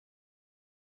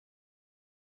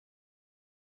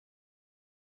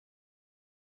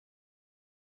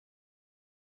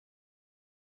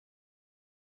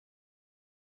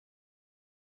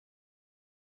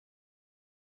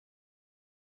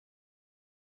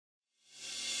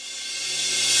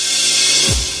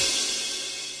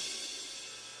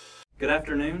Good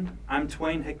afternoon. I'm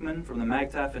Twain Hickman from the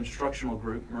MAGTF Instructional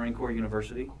Group, Marine Corps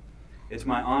University. It's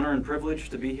my honor and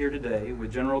privilege to be here today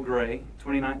with General Gray,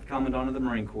 29th Commandant of the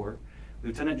Marine Corps,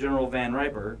 Lieutenant General Van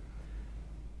Riper,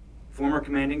 former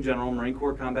Commanding General, Marine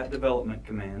Corps Combat Development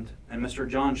Command, and Mr.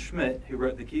 John Schmitt, who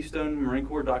wrote the Keystone Marine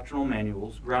Corps Doctrinal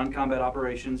Manuals, Ground Combat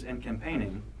Operations and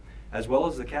Campaigning, as well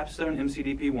as the Capstone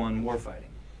MCDP-1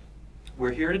 Warfighting.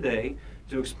 We're here today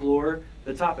to explore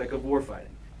the topic of warfighting,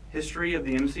 history of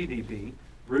the MCDP,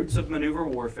 roots of maneuver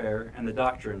warfare, and the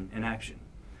doctrine in action.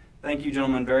 Thank you,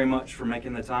 gentlemen, very much for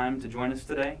making the time to join us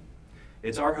today.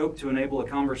 It's our hope to enable a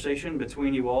conversation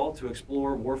between you all to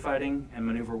explore warfighting and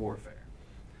maneuver warfare.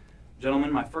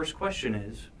 Gentlemen, my first question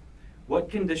is, what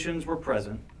conditions were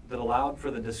present that allowed for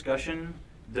the discussion,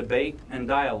 debate, and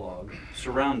dialogue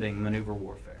surrounding maneuver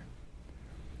warfare?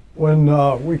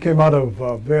 When we came out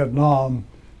of Vietnam,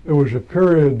 there was a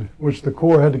period which the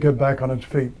Corps had to get back on its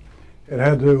feet. It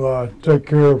had to take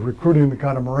care of recruiting the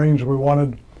kind of Marines we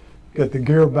wanted, get the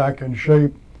gear back in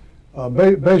shape,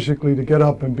 basically to get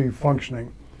up and be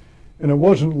functioning. And it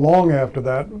wasn't long after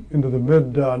that, into the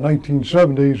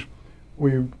mid-1970s,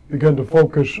 we began to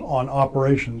focus on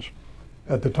operations.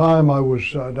 At the time, I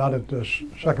was down at the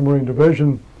 2nd Marine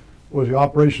Division, was the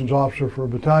operations officer for a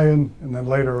battalion, and then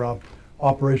later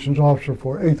operations officer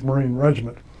for 8th Marine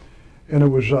Regiment. And it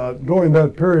was during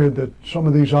that period that some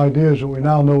of these ideas that we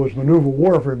now know as maneuver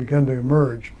warfare began to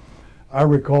emerge. I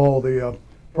recall the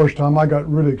first time I got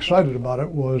really excited about it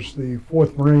was the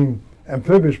 4th Marine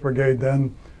Amphibious Brigade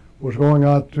then was going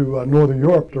out to Northern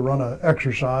Europe to run an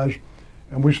exercise,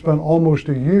 and we spent almost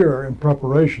a year in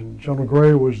preparation. General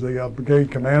Gray was the brigade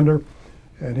commander,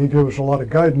 and he gave us a lot of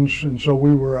guidance, and so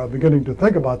we were beginning to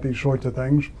think about these sorts of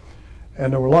things.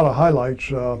 And there were a lot of highlights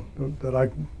that I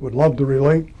would love to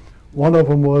relate. One of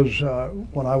them was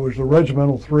when I was the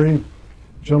Regimental 3,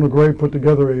 General Gray put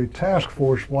together a task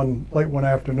force late one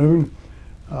afternoon,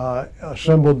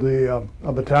 assembled a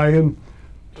battalion,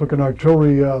 took an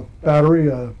artillery battery,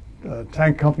 a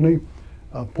tank company,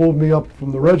 pulled me up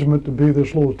from the regiment to be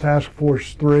this little task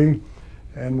force 3,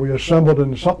 and we assembled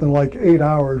in something like 8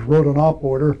 hours, wrote an op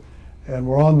order, and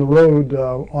we're on the road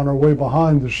on our way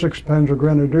behind the 6th Panzer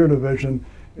Grenadier Division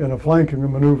in a flanking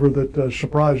maneuver that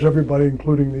surprised everybody,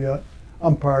 including the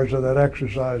umpires of that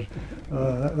exercise.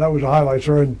 That was a highlight,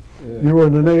 sir. And you were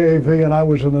in an AAV and I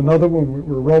was in another one. We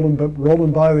were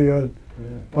rolling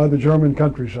by the German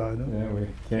countryside. Huh? Yeah, we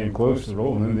came close to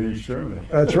rolling into East Germany.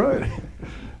 That's right.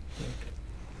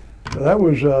 That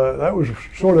was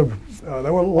sort of,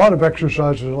 there were a lot of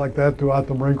exercises like that throughout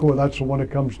the Marine Corps. That's the one that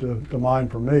comes to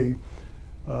mind for me.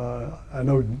 I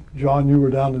know, John, you were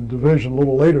down in division a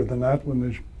little later than that when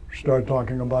they started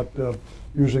talking about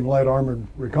using light armored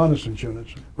reconnaissance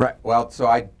units. Right. Well, so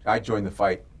I joined the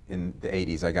fight in the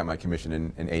 80s. I got my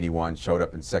commission in 81, showed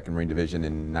up in 2nd Marine Division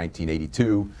in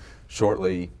 1982.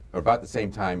 Shortly, or about the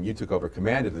same time, you took over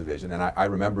command of the division. And I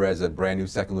remember as a brand new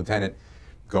 2nd lieutenant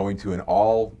going to an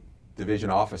all division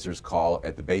officers call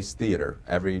at the base theater.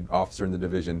 Every officer in the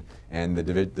division and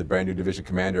the brand new division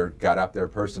commander got up there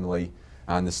personally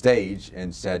on the stage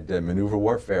and said, maneuver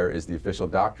warfare is the official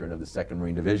doctrine of the 2nd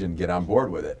Marine Division, get on board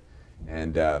with it.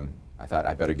 And I thought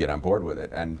I better get on board with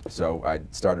it. And so I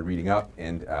started reading up,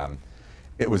 and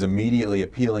it was immediately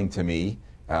appealing to me.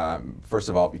 First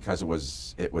of all, because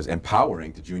it was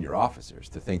empowering to junior officers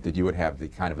to think that you would have the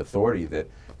kind of authority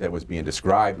that was being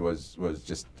described was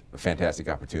just a fantastic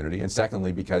opportunity. And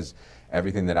secondly, because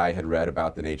everything that I had read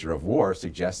about the nature of war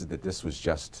suggested that this was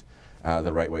just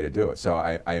the right way to do it. So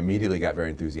I immediately got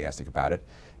very enthusiastic about it.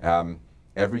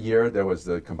 Every year there was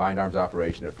the Combined Arms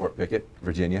Operation at Fort Pickett,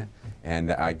 Virginia,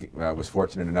 and I was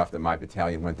fortunate enough that my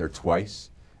battalion went there twice.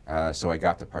 So I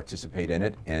got to participate in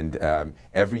it, and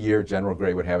every year General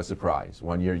Gray would have a surprise.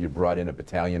 One year you brought in a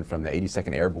battalion from the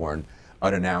 82nd Airborne,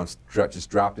 unannounced,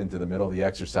 just dropped into the middle of the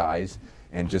exercise,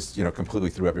 and just completely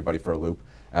threw everybody for a loop.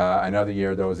 Another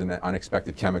year there was an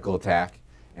unexpected chemical attack,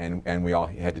 and we all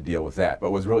had to deal with that. But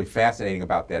what was really fascinating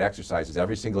about that exercise is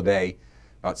every single day,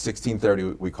 about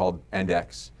 16:30, we called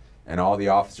End-X, and all the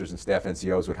officers and staff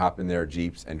NCOs would hop in their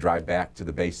Jeeps and drive back to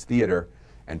the base theater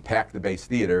and pack the base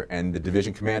theater, and the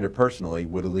division commander personally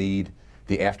would lead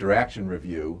the after-action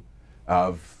review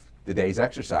of the day's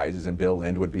exercises, and Bill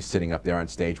Lind would be sitting up there on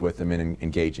stage with them and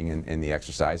engaging in the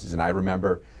exercises. And I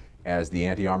remember, as the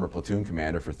anti-armor platoon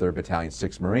commander for 3rd Battalion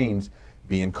 6th Marines,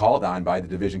 being called on by the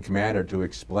division commander to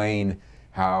explain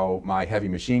how my heavy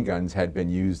machine guns had been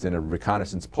used in a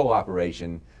reconnaissance pull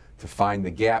operation to find the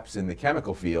gaps in the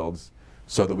chemical fields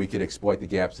so that we could exploit the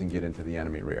gaps and get into the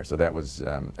enemy rear. So that was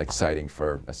exciting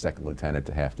for a 2nd lieutenant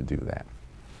to have to do that.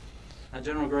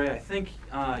 General Gray, I think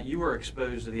you were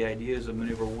exposed to the ideas of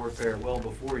maneuver warfare well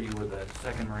before you were the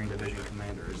 2nd Marine Division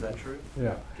commander. Is that true?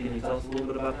 Yeah. Can you tell us a little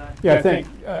bit about that? Yeah,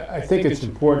 I think it's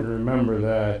important to remember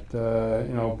that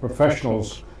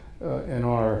professionals in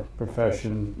our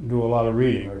profession do a lot of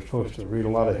reading. They're supposed to read a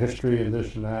lot of history and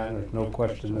this and that, and there's no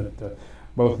question that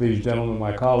both these gentlemen,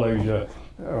 my colleagues,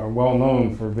 are well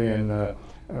known for being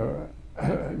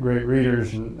great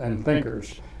readers and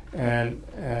thinkers. And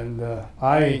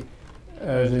I,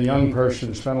 as a young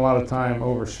person, spent a lot of time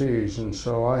overseas, and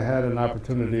so I had an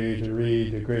opportunity to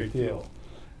read a great deal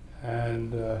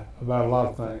and about a lot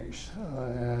of things.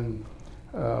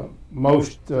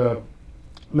 Most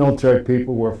military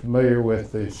people were familiar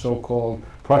with the so-called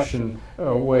Prussian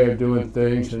way of doing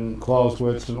things and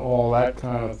Clausewitz and all that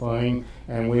kind of thing,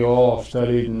 and we all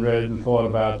studied and read and thought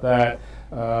about that.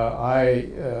 I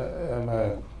am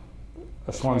a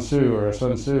Sun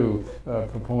Tzu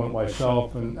proponent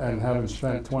myself, and having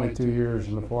spent 22 years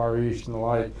in the Far East and the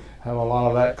like, have a lot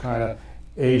of that kind of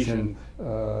Asian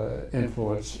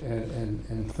influence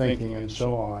in thinking and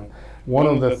so on. One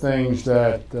of the things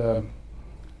that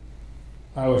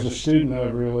I was a student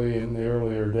of really in the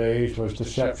earlier days was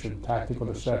deception, tactical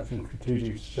deception,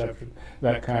 strategic deception,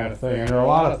 that kind of thing. And there are a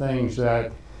lot of things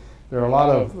there are a lot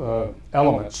of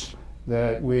elements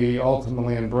that we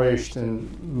ultimately embraced in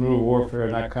maneuver warfare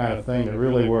and that kind of thing that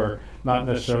really were not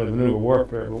necessarily maneuver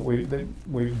warfare, but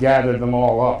we gathered them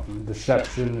all up,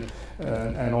 deception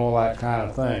and all that kind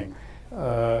of thing.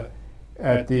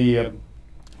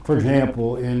 For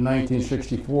example, in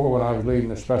 1964, when I was leading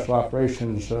the Special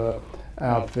Operations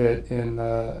outfit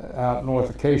out north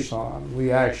of Quezon,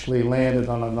 we actually landed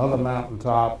on another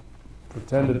mountaintop,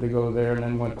 pretended to go there, and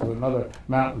then went to another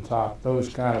mountaintop, those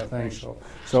kind of things.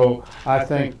 So I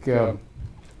think, and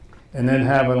then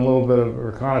having a little bit of a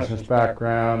reconnaissance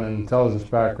background and intelligence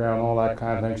background, all that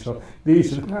kind of thing. So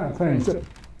these are the kind of things that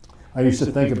I used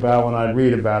to think about when I'd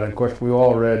read about it. Of course, we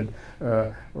all read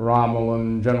Rommel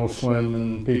and General Slim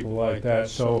and people like that.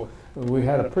 So we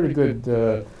had a pretty good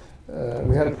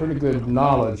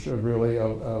knowledge of really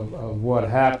of what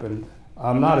happened.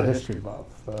 I'm not a history buff.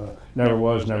 Never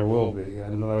was, never will be.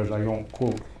 In other words, I don't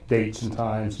quote dates and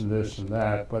times and this and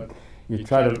that, but you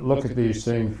try to look at these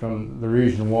things from the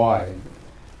reason why.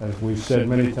 As we've said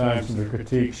many times in the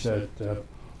critiques that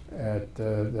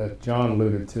John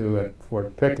alluded to at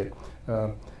Fort Pickett,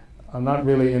 I'm not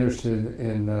really interested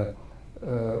in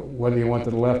whether you went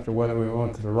to the left or whether we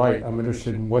went to the right. I'm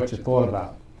interested in what you thought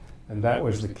about. And that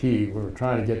was the key. We were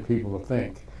trying to get people to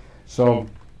think. So,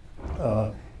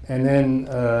 and then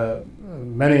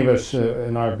many of us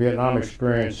in our Vietnam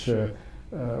experience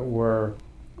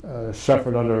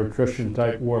suffered under attrition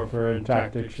type warfare and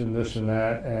tactics and this and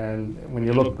that. And when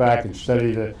you look back and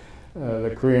study the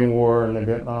Korean War and the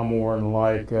Vietnam War and the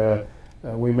like,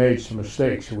 we made some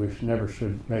mistakes that we never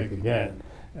should make again.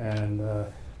 And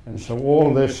so all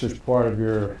of this is part of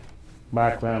your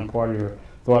background, part of your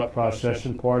thought process,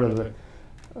 and part of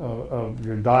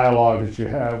your dialogue that you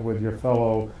have with your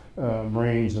fellow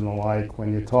Marines and the like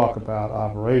when you talk about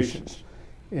operations.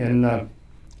 In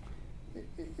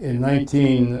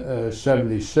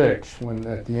 1976, when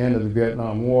at the end of the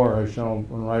Vietnam War, as General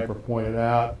Riper pointed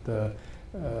out,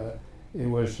 it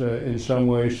was in some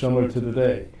ways similar to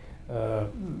today.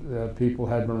 People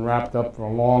had been wrapped up for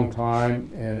a long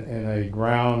time in a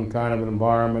ground kind of an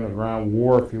environment, a ground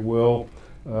war, if you will.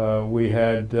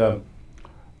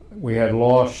 We had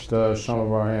lost some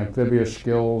of our amphibious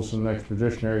skills and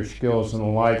expeditionary skills and the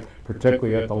like,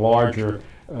 particularly at the larger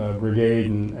brigade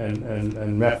and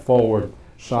MEF forward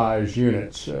size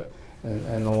units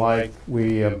and the like.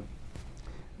 We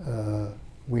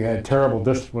had terrible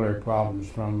disciplinary problems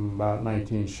from about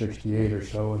 1968 or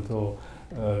so until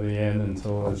the end,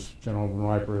 until, as General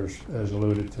Riper has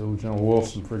alluded to, General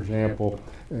Wilson, for example,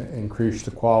 increased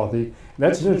the quality.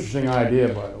 That's an interesting idea,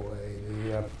 by the way.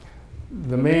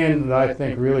 The man that I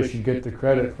think really should get the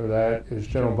credit for that is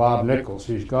General Bob Nichols.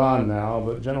 He's gone now,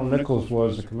 but General Nichols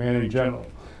was the commanding general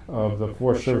of the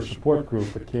Force Service Support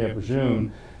Group at Camp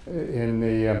Lejeune in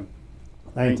the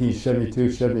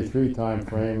 1972-73 time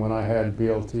frame, when I had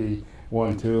BLT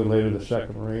 1-2 and later the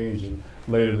 2nd Marines and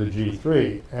later the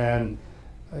G3. And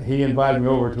he invited me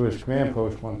over to his command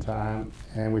post one time,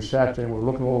 and we sat there and we were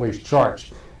looking at all these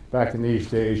charts. Back in these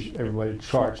days, everybody had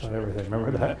charts on everything.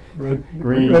 Remember that? Red,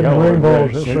 green, yellow,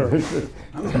 red. Yes, sir.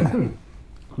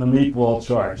 The meatball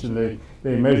charts, and they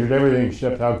measured everything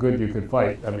except how good you could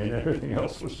fight. I mean, everything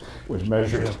else was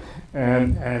measured.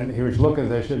 And he was looking.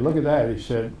 They said, "Look at that." He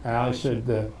said, "Al," he said,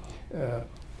 the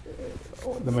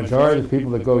majority of the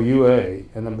people that go UA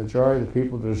and the majority of the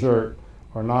people that desert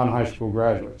are non-high school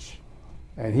graduates.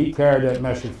 And he carried that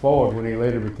message forward when he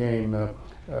later became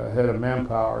head of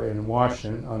manpower in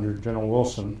Washington under General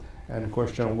Wilson. And of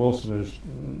course, General Wilson is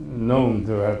known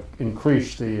to have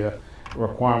increased the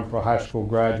requirement for high school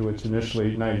graduates,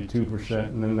 initially 92%,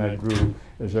 and then that grew,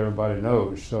 as everybody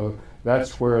knows. So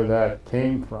that's where that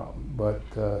came from. But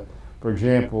for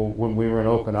example, when we were in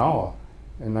Okinawa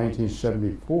in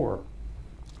 1974,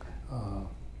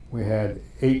 we had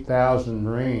 8,000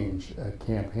 Marines at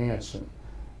Camp Hansen,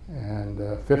 and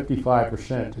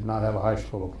 55% did not have a high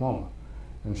school diploma.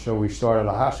 And so we started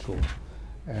a high school,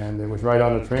 and it was right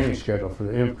on the training schedule for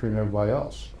the infantry and everybody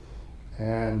else.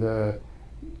 And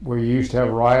where you used to have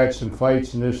riots and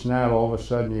fights and this and that, all of a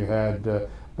sudden you had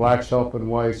blacks helping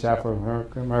whites,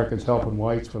 African-Americans helping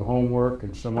whites with homework,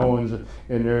 and Samoans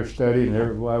in there studying, and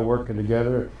everybody working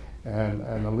together.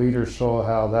 And the leaders saw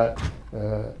how that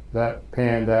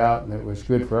panned out, and it was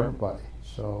good for everybody.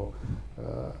 So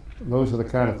those are the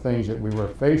kind of things that we were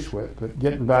faced with. But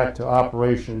getting back to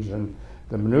operations and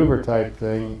the maneuver type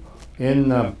thing, in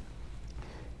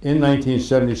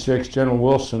 1976, General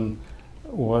Wilson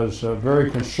was very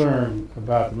concerned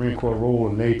about the Marine Corps role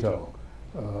in NATO.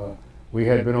 We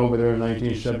had been over there in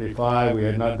 1975. We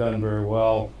had not done very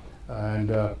well,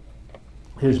 and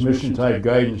his mission type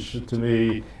guidance to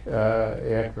me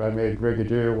after I made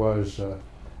brigadier was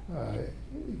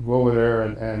go over there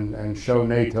and show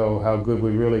NATO how good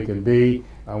we really can be.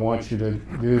 I want you to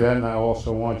do that, and I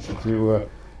also want you to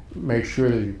make sure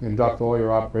that you conduct all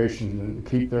your operations and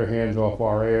keep their hands off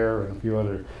our air, and a few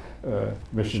other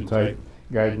mission type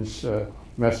guidance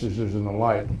messages and the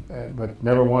like. But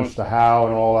never once the how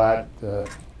and all that.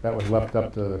 That was left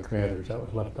up to the commanders. That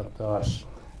was left up to us.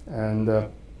 And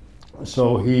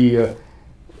so he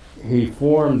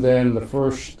formed then the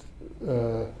first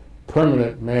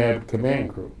permanent MAB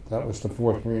command group. That was the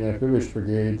 4th Marine Amphibious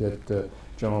Brigade that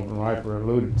General Riper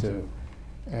alluded to.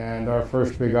 And our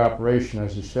first big operation,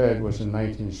 as I said, was in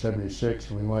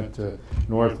 1976, and we went to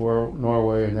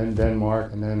Norway, and then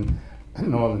Denmark, and then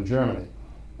northern Germany.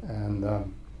 And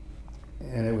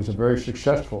it was a very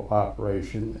successful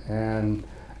operation, and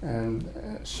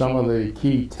some of the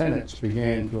key tenets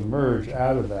began to emerge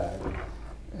out of that.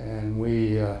 And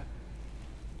we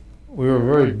were a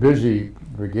very busy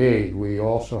brigade. We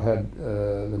also had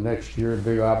the next year a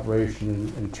big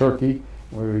operation in Turkey,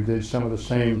 where we did some of the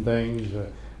same things.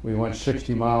 We went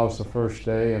 60 miles the first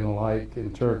day and the like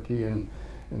in Turkey, and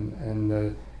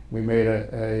we made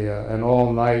an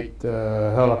all-night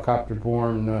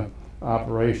helicopter-borne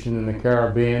operation in the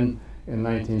Caribbean in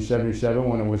 1977,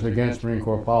 when it was against Marine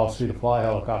Corps policy to fly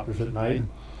helicopters at night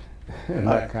and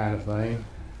that kind of thing.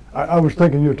 I was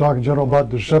thinking you were talking, General, about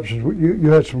deceptions.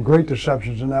 You had some great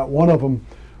deceptions in that. One of them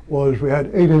was we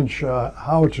had 8-inch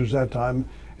howitzers that time,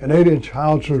 and 8-inch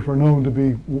howitzers were known to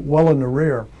be well in the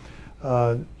rear.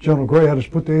 General Gray had us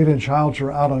put the 8-inch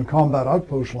howitzer out on combat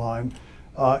outpost line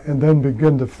and then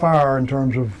begin to fire in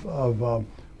terms of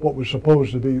what was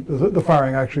supposed to be. The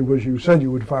firing actually was, you said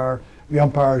you would fire. The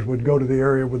umpires would go to the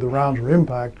area where the rounds were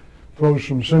impact, throw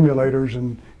some simulators,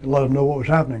 and let them know what was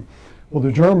happening. Well,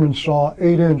 the Germans saw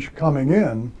 8-inch coming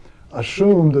in,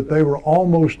 assumed that they were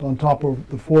almost on top of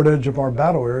the forward edge of our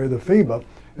battle area, the FIBA,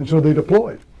 and so they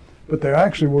deployed. But they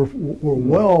actually were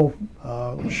well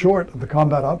short of the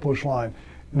combat outpost line,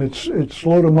 and it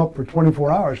slowed them up for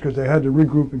 24 hours because they had to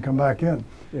regroup and come back in.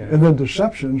 Yeah. And then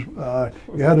deceptions,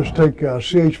 you had us take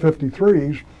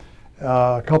CH-53s,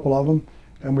 a couple of them,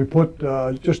 and we put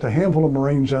just a handful of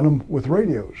Marines in them with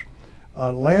radios.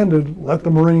 Landed, let the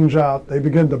Marines out. They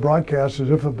began to broadcast as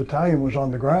if a battalion was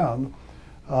on the ground.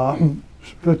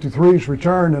 53s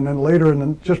returned, and then later,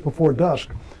 just before dusk,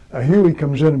 Huey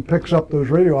comes in and picks up those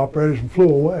radio operators and flew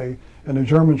away. And the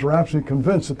Germans were absolutely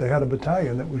convinced that they had a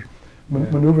battalion that was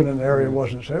maneuvering in an area it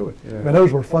wasn't safe. Yeah. I mean,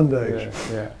 those were fun days.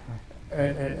 Yeah.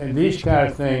 And these kind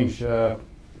of things,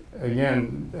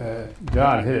 again,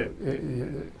 John hit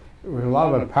it. There was a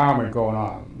lot of empowerment going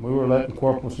on. We were letting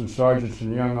corporals and sergeants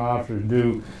and young officers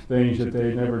do things that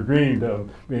they never dreamed of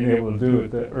being able to do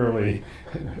at the early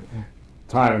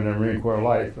time in their Marine Corps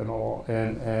life and all.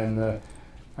 And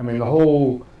I mean, the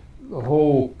whole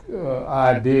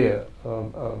idea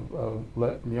of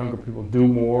letting younger people do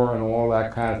more and all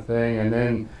that kind of thing, and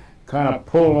then kind of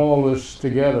pulling all this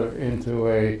together into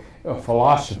a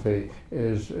philosophy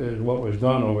is what was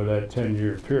done over that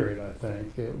 10-year period, I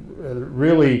think. It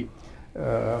really,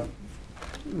 the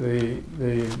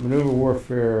maneuver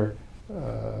warfare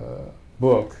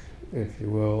book, if you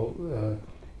will,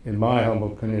 in my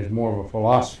humble opinion, is more of a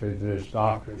philosophy than it's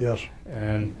doctrine. Yes.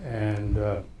 And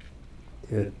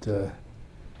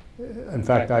in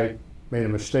fact, I made a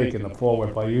mistake in the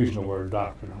foreword by using the word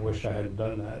doctrine. I wish I hadn't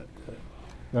done that.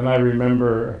 then I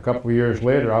remember a couple of years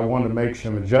later, I wanted to make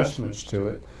some adjustments to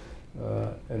it.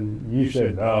 And you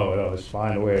said, no, it's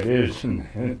fine the way it is.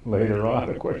 And later on,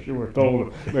 of course, you were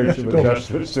told to make some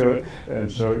adjustments to it.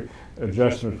 And so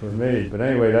adjustments were made. But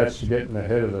anyway, that's getting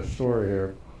ahead of the story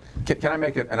here. Can I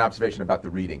make an observation about the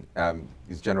reading?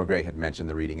 Because General Gray had mentioned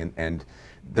the reading, and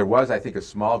there was, I think, a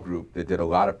small group that did a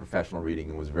lot of professional reading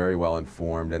and was very well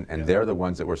informed, and they're the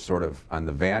ones that were sort of on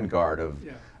the vanguard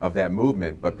of that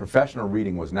movement. But professional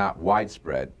reading was not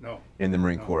widespread in the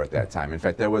Marine Corps at that time. In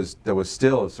fact, there was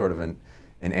still sort of an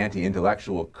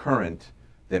anti-intellectual current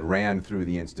that ran through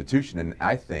the institution, and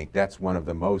I think that's one of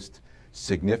the most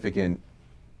significant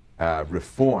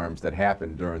reforms that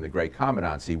happened during the Great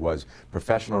Commandancy. Was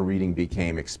professional reading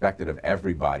became expected of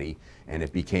everybody, and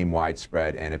it became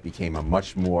widespread, and it became a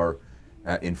much more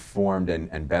informed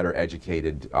and better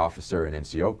educated officer and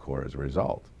NCO Corps as a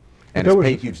result. And it's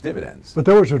paid huge dividends. But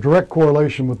there was a direct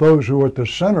correlation with those who were at the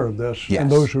center of this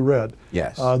and those who read.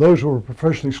 Yes. Those who were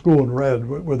professionally schooled and read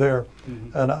were there.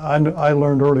 Mm-hmm. And I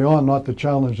learned early on not to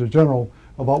challenge the general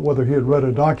about whether he had read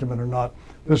a document or not.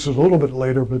 This is a little bit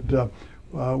later, but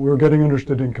we were getting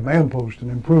interested in command post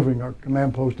and improving our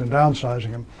command post and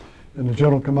downsizing them. And the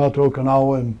general came out to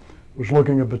Okinawa and was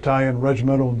looking at battalion,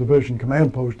 regimental, and division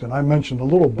command post. And I mentioned a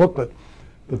little booklet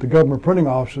that the government printing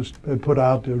office had put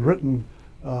out, written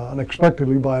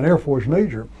unexpectedly by an Air Force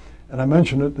major. And I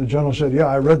mentioned it. The general said, yeah,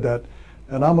 I read that.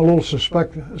 And I'm a little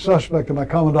suspect of my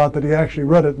commandant that he actually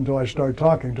read it until I started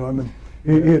talking to him. And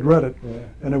he had read it. Yeah.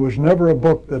 And it was never a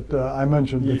book that I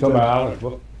mentioned. You talk about Alan's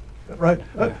book. Right.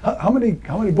 How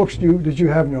many books did you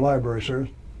have in your library, sir?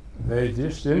 They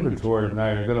just inventoried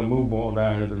now. They're going to move them all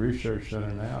down to the research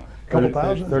center now. Couple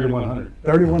thousand? 3,100.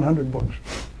 3,100 books.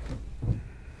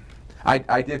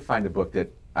 I did find a book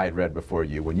that I had read before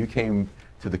you. When you came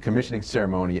to the commissioning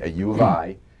ceremony at U of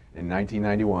I in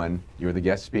 1991, you were the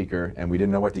guest speaker, and we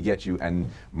didn't know what to get you, and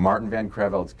Martin Van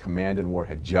Creveld's Command and War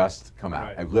had just come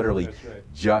out. I literally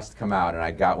just come out, and I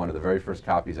got one of the very first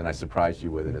copies, and I surprised you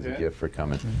with it as a gift for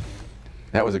coming.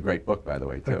 That was a great book, by the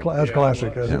way, too. That's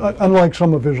classic. Unlike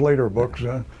some of his later books. His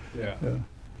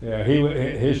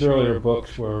earlier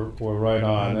books were right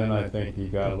on, and I think he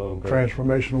got a little bit.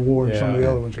 Transformational War, and some of the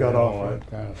other ones got off. That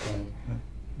kind of thing.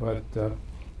 But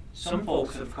some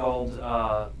folks have called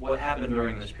what happened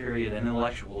during this period an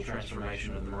intellectual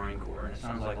transformation of the Marine Corps, and it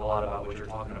sounds like a lot about what you're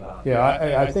talking about.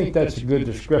 Yeah, I think that's a good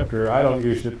descriptor. I don't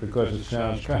use it because it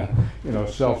sounds kind of,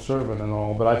 self-serving and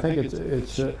all, but I think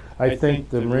I think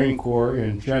the Marine Corps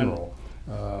in general,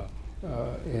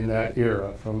 in that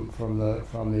era, from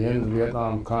the end of the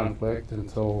Vietnam conflict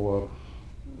until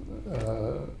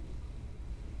the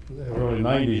early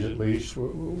 90s at least,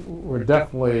 were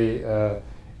definitely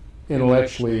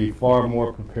intellectually far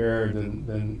more prepared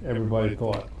than everybody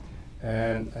thought,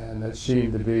 and it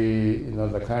seemed to be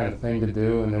the kind of thing to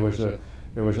do. And there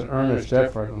was an earnest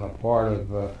effort on the part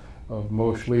of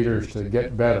most leaders to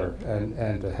get better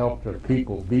and to help their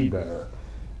people be better,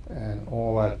 and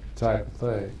all that type of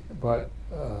thing. But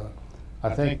I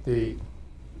think I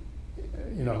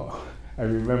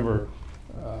remember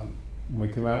when we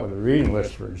came out with a reading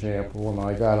list, for example, and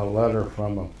I got a letter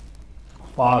from a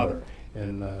father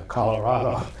in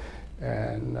Colorado,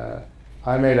 and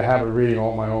I made a habit of reading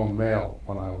all my own mail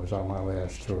when I was on my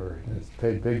last tour. It's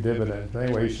paid big dividends.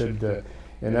 Anyway, he said,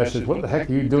 and I said, what the heck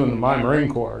are you doing in my Marine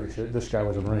Corps? He said, this guy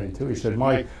was a Marine too. He said,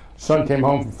 my son came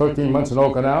home from 13 months in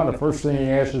Okinawa, and the first thing he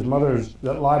asked his mother is,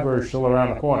 that library is still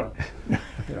around the corner.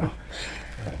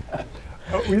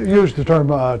 We used the term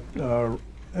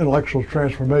intellectual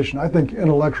transformation. I think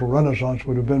intellectual renaissance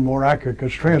would have been more accurate,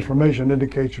 because transformation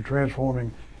indicates you're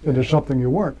transforming into something you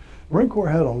weren't. Marine Corps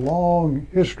had a long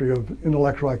history of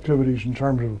intellectual activities in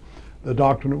terms of the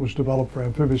doctrine that was developed for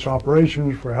amphibious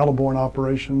operations, for heliborne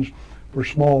operations, for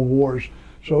small wars.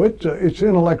 So it's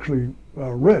intellectually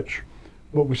rich,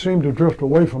 but we seem to drift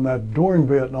away from that during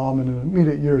Vietnam and in the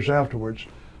immediate years afterwards.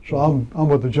 So I'm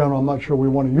with the general. I'm not sure we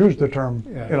want to use the term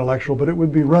intellectual, but it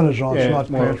would be renaissance, not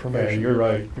transformation. Yeah, you're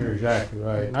right. You're exactly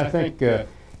right. And I think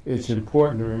it's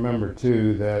important to remember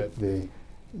too that the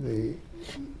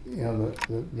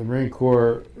Marine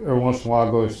Corps every once in a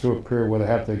while goes through a period where they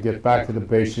have to get back to the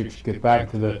basics, get back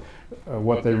to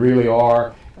what they really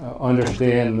are,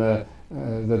 understand that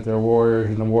they're warriors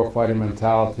and the warfighting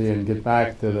mentality, and get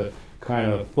back to the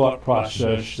kind of thought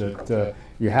process that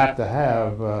you have to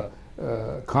have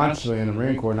constantly in the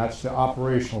Marine Corps, and that's the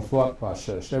operational thought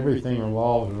process. Everything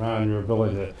revolves around your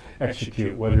ability to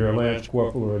execute, whether you're a lance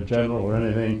corporal or a general or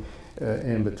anything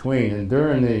in between. And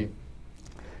during the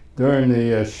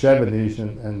 70s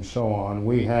and so on,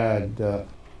 we had a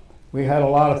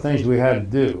lot of things we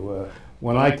had to do.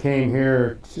 when I came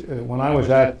here, when I was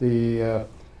at the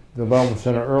Development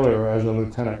Center earlier as a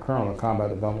Lieutenant Colonel, the Combat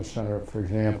Development Center, for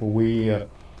example, we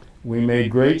made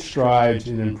great strides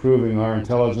in improving our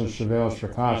intelligence, surveillance,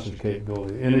 reconnaissance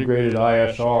capability. Integrated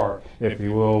ISR, if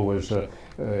you will, was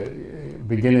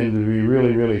beginning to be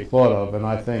really, really thought of, and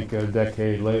I think a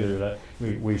decade later that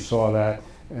we saw that,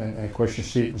 and of course you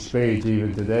see it in spades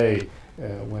even today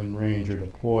when Marines are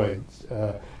deployed.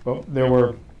 But there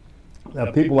were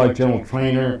people like General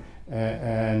Trainer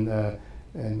and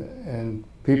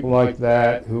people like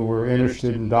that who were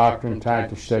interested in doctrine,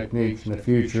 tactics, techniques in the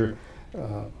future.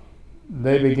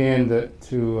 They began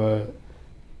to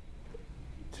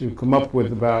come up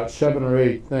with about 7 or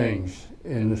 8 things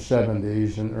in the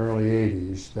 70s and early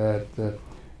 80s that the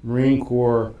Marine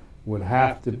Corps would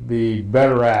have to be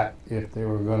better at if they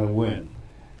were going to win.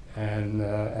 And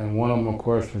one of them, of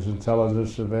course, was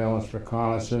intelligence, surveillance,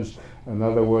 reconnaissance.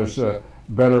 Another was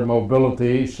better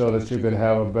mobility, so that you could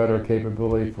have a better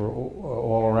capability for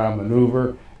all-around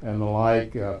maneuver and the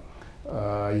like.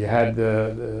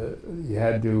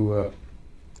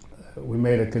 We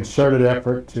made a concerted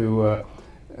effort to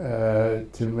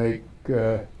make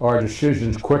our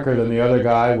decisions quicker than the other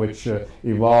guy, which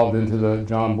evolved into the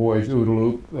John Boyd's OODA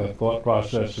loop thought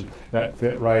process, and that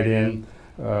fit right in.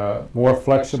 More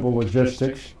flexible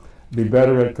logistics, be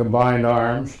better at combined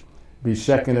arms, be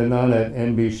second to none at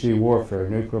NBC warfare,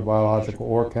 nuclear, biological,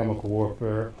 or chemical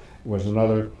warfare was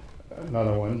another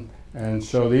one. And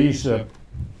so these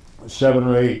 7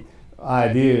 or 8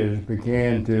 ideas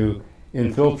began to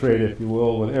infiltrate, if you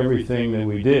will, with everything that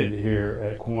we did here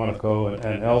at Quantico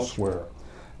and elsewhere.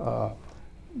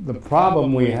 The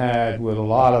problem we had with a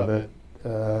lot of it,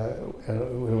 there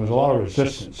was a lot of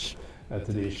resistance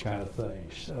to these kind of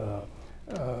things.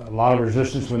 A lot of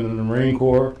resistance within the Marine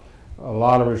Corps, a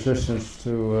lot of resistance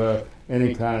to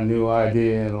any kind of new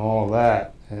idea and all of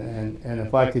that. And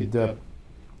if I could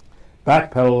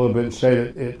backpedal a little bit and say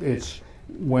that it's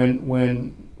when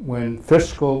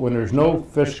there's no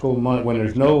fiscal money, when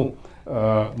there's no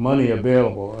money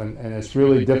available, and it's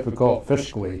really difficult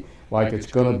fiscally, like it's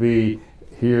going to be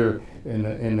here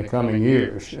in the coming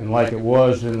years, and like it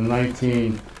was in the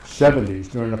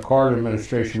 1970s during the Carter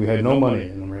administration, we had no money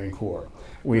in the Marine Corps.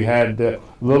 We had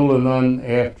little to none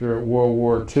after World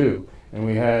War II, and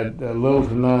we had little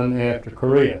to none after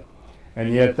Korea.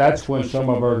 And yet that's when some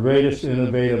of our greatest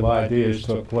innovative ideas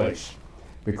took place,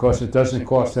 because it doesn't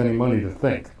cost any money to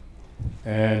think.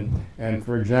 And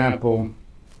for example,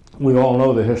 we all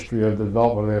know the history of the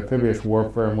development of amphibious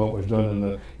warfare and what was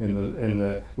done in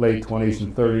the late 20s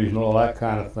and 30s and all that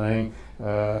kind of thing.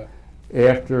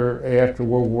 After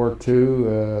World War II,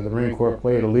 the Marine Corps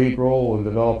played a lead role in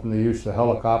developing the use of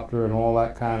helicopter and all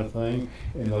that kind of thing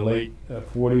in the late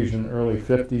 40s and early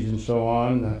 50s and so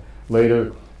on.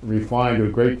 Later refined to a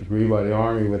great degree by the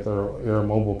Army with their air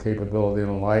mobile capability and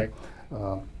the like.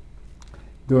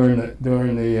 During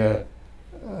the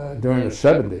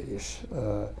 70s,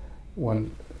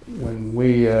 when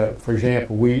we, for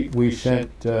example, we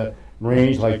sent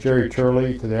Marines like Jerry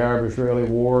Turley to the Arab-Israeli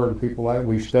War and people like,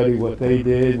 we studied what they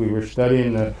did. We were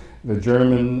studying the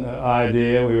German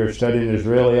idea. We were studying the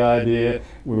Israeli idea.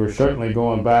 We were certainly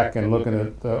going back and looking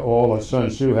at all that Sun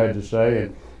Tzu had to say.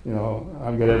 And, you know,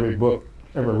 I've got every book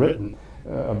ever written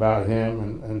about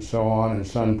him and so on, and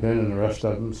Sun Pin and the rest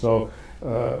of them. So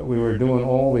we were doing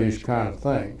all these kind of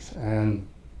things. And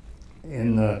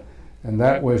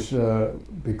that was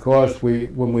because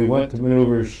when we went to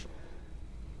maneuvers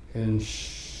in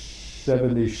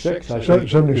 76, I think,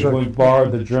 we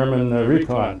borrowed the German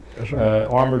recon,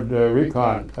 armored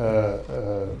recon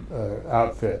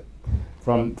outfit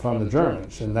from the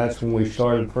Germans, and that's when we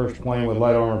started first playing with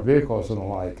light armored vehicles and the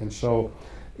like. And so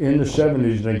in the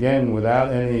 70s, and again,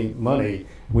 without any money,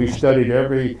 we studied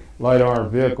every light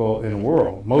armored vehicle in the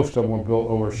world. Most of them were built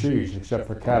overseas, except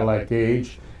for Cadillac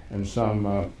Gage and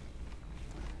some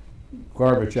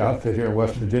garbage outfit here in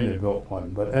West Virginia built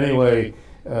one. But anyway,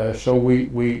 so we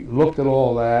looked at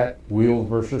all that, wheel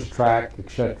versus track,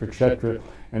 et cetera,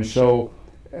 and so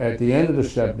at the end of the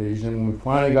 70s, and when we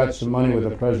finally got some money with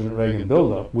the President Reagan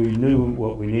buildup, we knew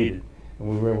what we needed. And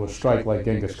we were able to strike like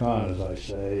Genghis Khan, as I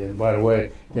say. And by the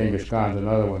way, Genghis Khan's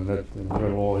another one that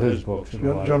read all his books.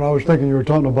 Yeah, John, I was thinking you were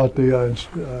talking about the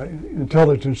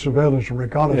intelligence, surveillance, and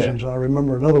reconnaissance. Yeah. I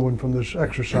remember another one from this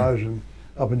exercise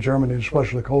up in Germany,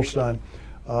 especially Holstein.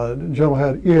 The general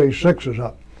had EA-6s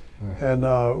up, and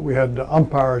we had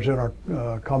umpires in our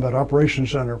Combat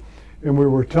Operations Center, and we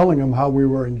were telling them how we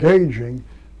were engaging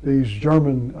these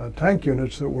German tank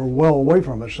units that were well away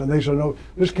from us. And they said, no,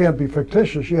 this can't be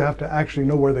fictitious. You have to actually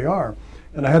know where they are.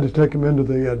 and I had to take them into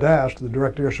the DAS, the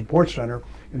Direct Air Support Center,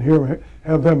 and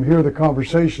have them hear the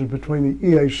conversations between the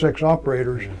EA-6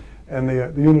 operators and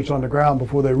the units on the ground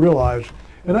before they realized.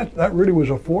 And that really was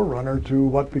a forerunner to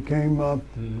what became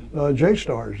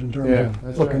J-STARS in terms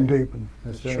of looking deep and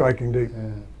striking deep.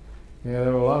 Yeah,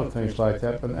 there were a lot of things like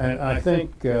that, and I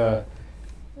think the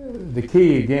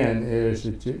key again is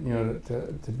that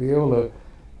to be able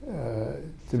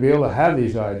to have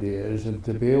these ideas and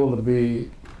to be able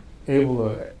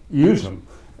to use them.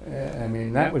 I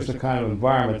mean, that was the kind of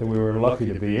environment that we were lucky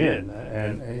to be in,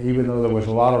 and even though there was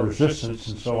a lot of resistance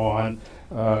and so on,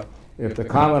 if the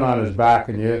commandant is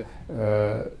backing you,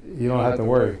 you don't have to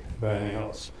worry about anything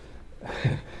else.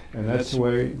 And that's the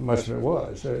way much of it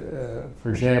was. For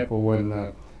example, when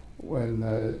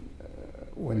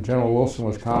General Wilson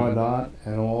was commandant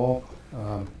and all,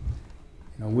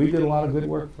 we did a lot of good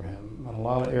work for him in a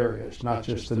lot of areas, not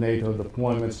just the NATO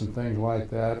deployments and things like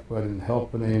that, but in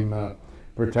helping him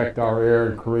protect our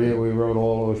air in Korea. We wrote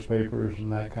all those papers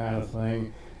and that kind of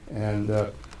thing, and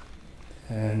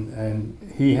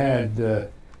he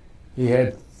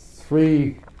had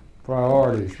three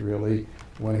priorities really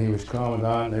when he was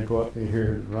commandant. And they brought me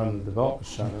here to run the development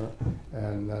center,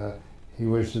 and he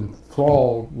was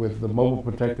enthralled with the mobile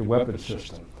protected weapons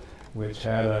system, which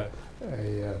had a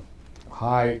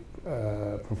high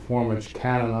performance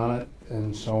cannon on it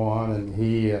and so on. And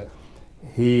he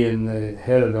and the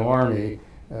head of the Army,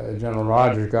 General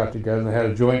Rogers, got together and they had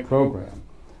a joint program.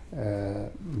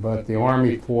 But the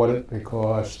Army fought it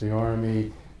because the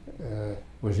Army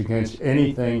was against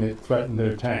anything that threatened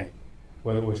their tank,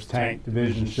 whether it was Tank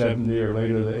Division 70 or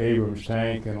later the Abrams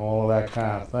tank and all of that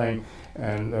kind of thing.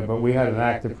 And but we had an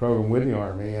active program with the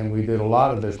Army, and we did a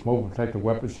lot of this mobile protected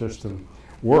weapons system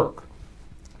work.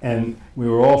 And we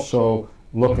were also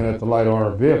looking at the light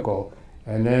armored vehicle.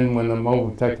 And then when the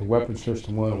mobile protected weapons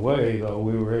system went away, though,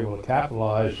 we were able to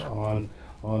capitalize on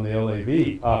the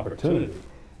LAV opportunity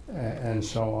and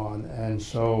so on. And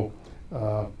so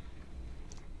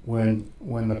when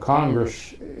the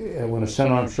Congress, when the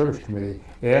Senate Armed Services Committee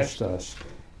asked us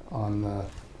on the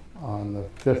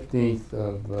 15th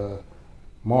of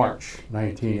March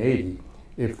 1980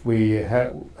 if we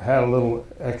had a little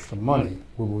extra money,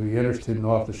 would we be interested in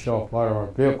off-the-shelf light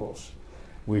armored vehicles?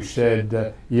 We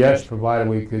said yes, provided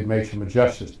we could make some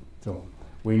adjustments to them.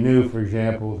 We knew, for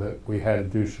example, that we had to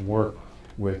do some work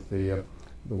with the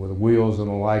wheels and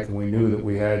the like, and we knew that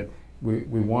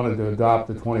we wanted to adopt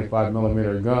the 25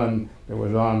 millimeter gun that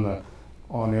was on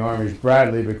the Army's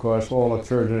Bradley because all the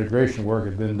turret integration work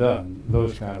had been done,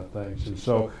 those kind of things. And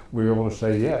so we were able to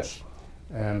say yes.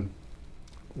 And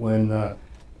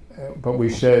but we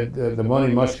said the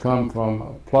money must come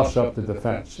from plus up the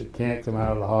defense. It can't come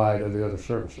out of the hide of the other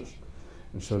services.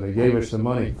 And so they gave us the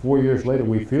money. 4 years later,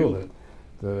 we fielded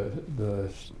the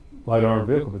light armored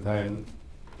vehicle battalion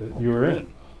that you were in.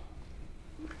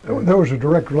 There was a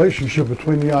direct relationship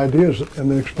between the ideas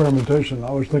and the experimentation.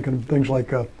 I was thinking of things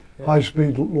like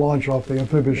high-speed launch off the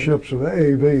amphibious ships of the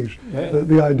AAVs. Yeah.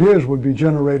 The ideas would be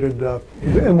generated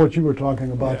in what you were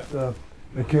talking about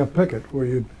at Camp Pickett, where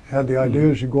you had the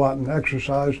ideas, you go out and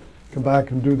exercise, come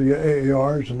back and do the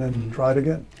AARs, and then try it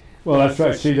again. Well, that's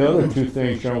right. See, the other two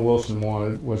things General Wilson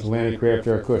wanted was the landing craft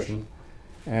air cushion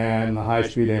and the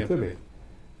high-speed amphibian.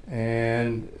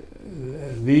 And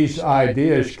these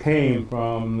ideas came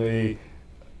from the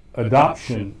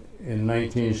adoption in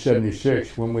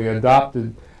 1976 when we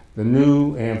adopted the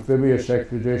new amphibious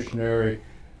expeditionary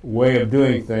way of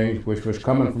doing things, which was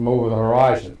coming from over the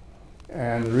horizon.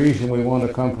 And the reason we wanted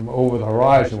to come from over the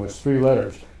horizon was 3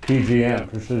 letters, PGM,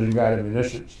 precision guided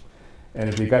munitions. And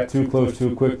if you got too close,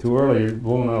 too quick, too early, you're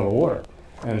blown out of the water.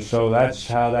 And so that's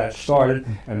how that started,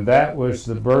 and that was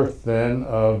the birth then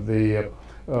of the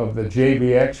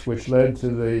JVX, which led to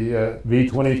the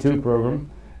V-22 program.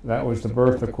 That was the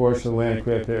birth, of course, of the landing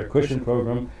craft air cushion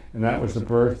program, and that was the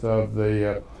birth of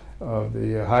the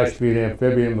high-speed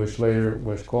amphibian, which later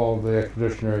was called the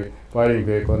expeditionary fighting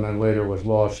vehicle, and then later was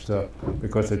lost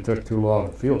because it took too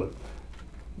long to field it,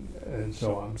 and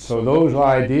so on. So those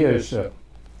ideas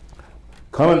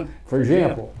coming, for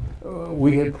example,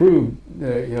 we had proved,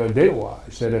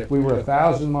 data-wise, that if we were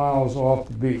 1,000 miles off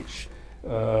the beach,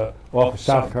 off of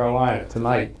South Carolina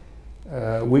tonight,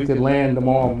 we could land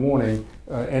tomorrow morning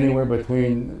anywhere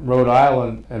between Rhode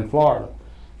Island and Florida.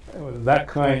 That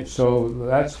kind, so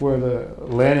that's where the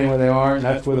landing where they are, and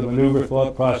that's where the maneuver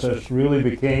thought process really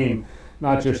became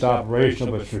not just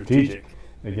operational but strategic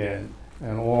again,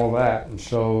 and all that. And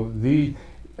so the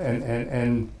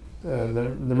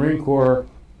Marine Corps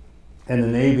and the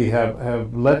Navy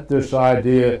have let this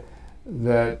idea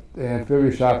that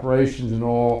amphibious operations and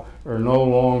all are no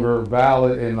longer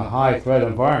valid in the high threat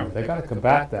environment. They got to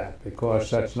combat that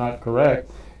because that's not correct,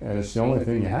 and it's the only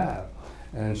thing you have.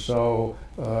 And so,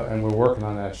 and we're working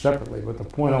on that separately. But the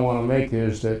point I want to make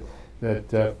is that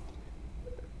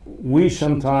we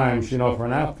sometimes, you know, for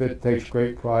an outfit that takes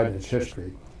great pride in its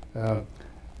history,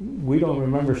 we don't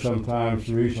remember sometimes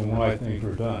the reason why things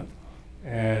were done.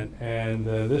 And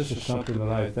this is something that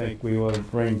I think we ought to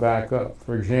bring back up.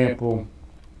 For example,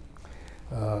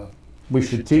 we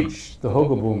should teach the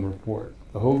Hogaboom report.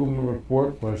 The Hogaboom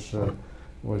report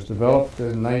was developed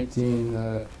in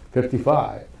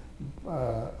 1955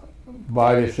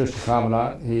 by the assistant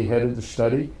commandant. He headed the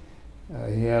study.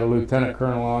 He had a lieutenant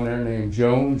colonel on there named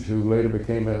Jones, who later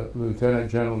became a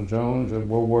Lieutenant General Jones of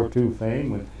World War II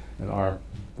fame, and our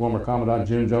former Commandant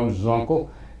Jim Jones' uncle,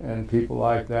 and people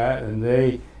like that. And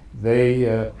they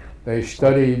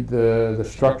studied the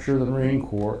structure of the Marine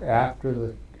Corps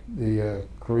after the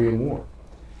Korean War,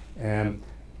 and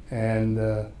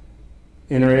inter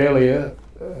alia,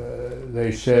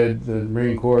 they said the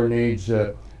Marine Corps needs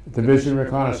division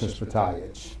reconnaissance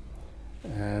battalions,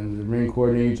 and the Marine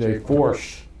Corps needs a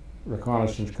force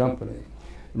reconnaissance company.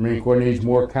 The Marine Corps needs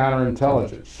more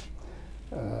counterintelligence.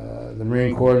 The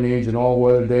Marine Corps needs an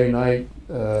all-weather day-night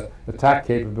attack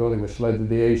capability, which led to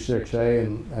the A6A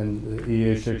and the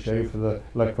EA6A for the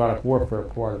electronic warfare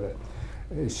part of it.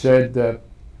 He said that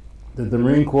the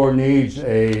Marine Corps needs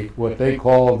what they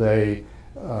called a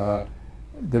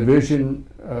division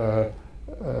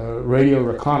radio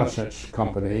reconnaissance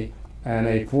company and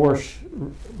a force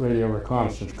radio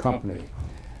reconnaissance company.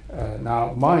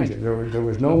 Now, mind you, there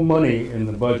was no money in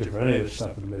the budget for any of this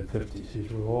stuff in the mid-50s.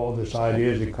 These were all just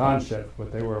ideas and concepts,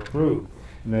 but they were approved.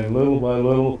 And then little by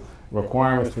little,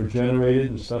 requirements were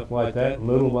generated and stuff like that.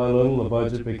 Little by little, the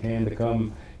budget began to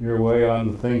come your way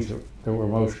on the things that were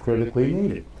most critically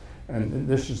needed. And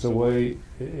this is the way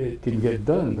it can get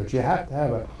done. But you have to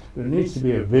have there needs to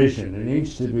be a vision. There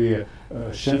needs to be a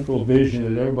central vision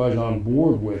that everybody's on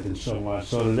board with and so on,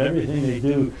 so that everything they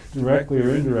do, directly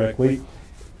or indirectly,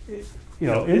 you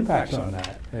know, impacts on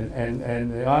that.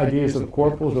 And the ideas of the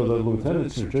corporals or the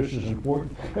lieutenants are just as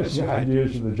important as the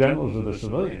ideas of the generals or the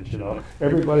civilians, you know.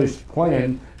 Everybody's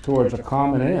playing towards a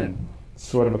common end,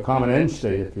 sort of a common end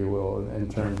state, if you will, in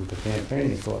terms of the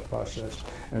campaigning thought process.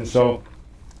 And so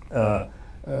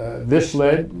this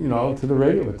led, you know, to the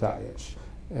radio battalions.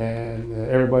 And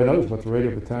everybody knows what the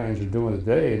radio battalions are doing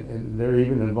today, and they're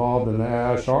even involved in the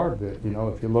ISR bit. You know,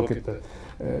 if you look at the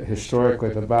historically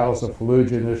the battles of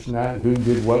Fallujah and this and that, who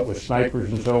did what with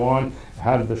snipers and so on,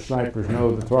 how did the snipers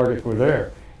know the targets were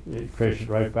there? It traces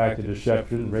right back to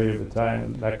deception, radio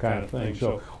battalion, that kind of thing.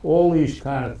 So all these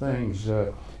kind of things,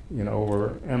 you know,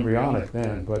 were embryonic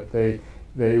then, but they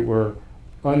were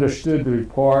understood to be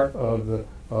part of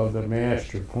the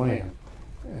master plan.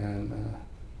 And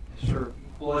Sir,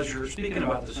 well, as you're speaking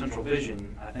about the central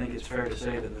vision, I think it's fair to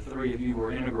say that the three of you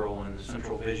were integral in the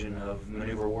central vision of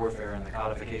maneuver warfare and the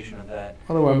codification of that.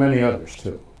 well, there were many others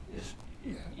too.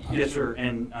 Yes, sir.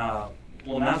 And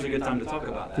well, now's a good time to talk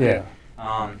about that.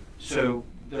 Yeah. So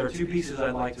there are two pieces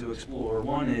I'd like to explore.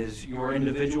 One is your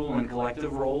individual and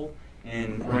collective role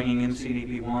in bringing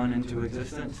MCDP-1 into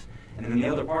existence. And then the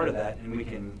other part of that, and we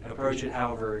can approach it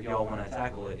however y'all want to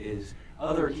tackle it, is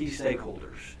other key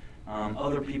stakeholders.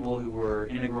 Other people who were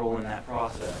integral in that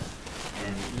process,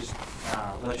 and just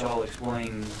let y'all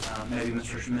explain. Maybe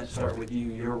Mr. Schmitt, start with you,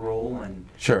 your role and.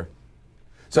 Sure.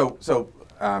 So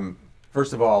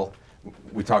first of all,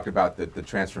 we talked about the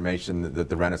transformation,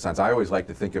 the Renaissance. I always like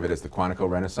to think of it as the Quantico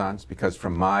Renaissance, because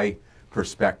from my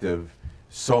perspective,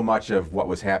 so much of what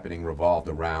was happening revolved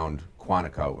around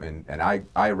Quantico. And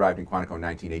I arrived in Quantico in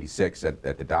 1986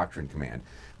 at the Doctrine Command,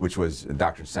 which was the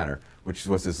Doctrine Center, which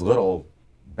was this little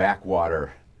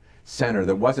backwater center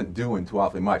that wasn't doing too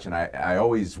awfully much. And I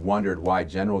always wondered why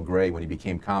General Gray, when he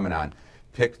became Commandant,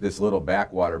 picked this little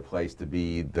backwater place to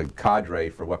be the cadre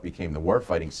for what became the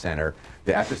Warfighting Center,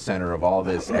 the epicenter of all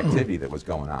this activity that was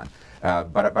going on.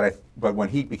 But when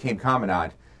he became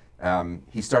Commandant,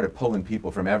 he started pulling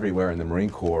people from everywhere in the Marine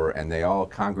Corps, and they all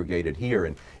congregated here,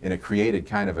 and it created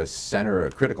kind of a center,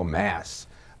 a critical mass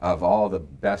of all the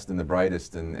best and the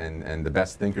brightest and the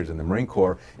best thinkers in the Marine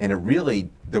Corps, and it really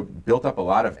built up a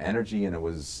lot of energy, and it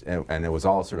was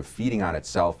all sort of feeding on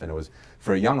itself. And it was,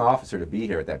 for a young officer to be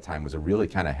here at that time, was a really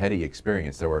kind of heady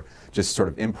experience. There were just sort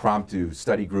of impromptu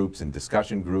study groups and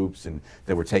discussion groups, and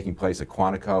that were taking place at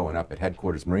Quantico and up at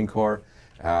Headquarters Marine Corps,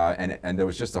 and there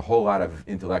was just a whole lot of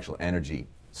intellectual energy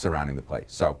surrounding the place.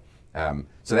 So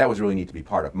that was really neat to be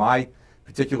part of. My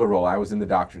particular role, I was in the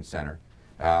Doctrine Center.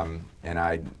 And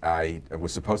I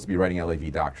was supposed to be writing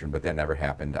LAV doctrine, but that never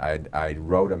happened. I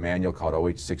wrote a manual called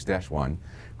OH6-1,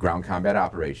 Ground Combat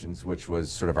Operations, which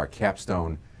was sort of our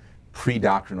capstone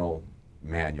pre-doctrinal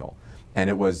manual. And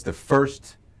it was the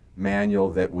first manual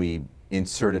that we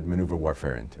inserted maneuver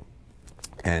warfare into.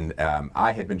 And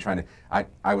I had been trying to,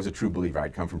 I was a true believer.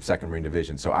 I'd come from 2nd Marine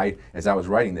Division. So as I was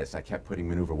writing this, I kept putting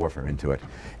maneuver warfare into it.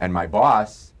 And my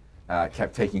boss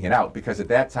kept taking it out, because at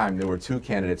that time there were 2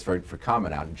 candidates for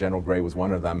Commandant, and General Gray was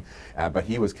one of them, but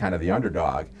he was kind of the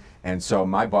underdog. And so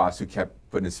my boss, who kept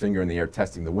putting his finger in the air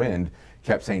testing the wind,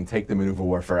 kept saying, take the maneuver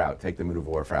warfare out, take the maneuver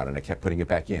warfare out. And I kept putting it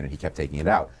back in, and he kept taking it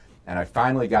out. And I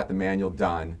finally got the manual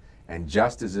done, and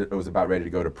just as it was about ready to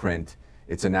go to print,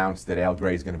 it's announced that Al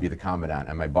Gray is going to be the Commandant,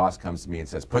 and my boss comes to me and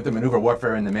says, put the maneuver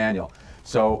warfare in the manual.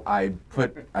 So I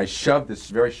shoved this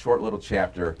very short little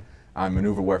chapter on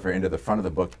maneuver warfare into the front of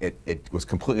the book. It was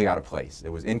completely out of place. It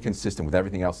was inconsistent with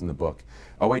everything else in the book.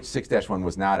 OH6-1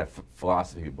 was not a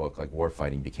philosophy book like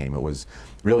Warfighting became. It was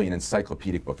really an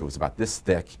encyclopedic book. It was about this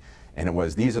thick, and it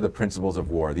was, these are the principles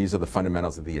of war, these are the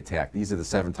fundamentals of the attack, these are the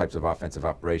 7 types of offensive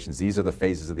operations, these are the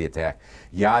phases of the attack,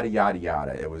 yada, yada,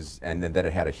 yada. It was, and then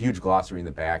it had a huge glossary in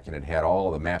the back, and it had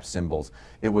all the map symbols.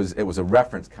 It was a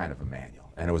reference kind of a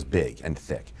manual, and it was big and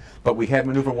thick. But we had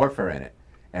maneuver warfare in it,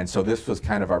 and so this was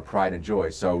kind of our pride and joy.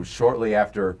 So shortly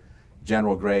after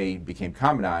General Gray became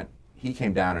Commandant, he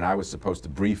came down, and I was supposed to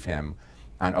brief him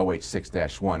on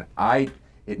OH6-1.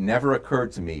 It never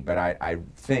occurred to me, but I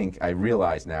think I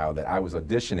realize now that I was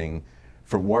auditioning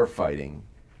for warfighting,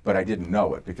 but I didn't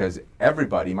know it, because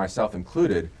everybody, myself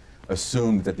included,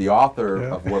 assumed that the author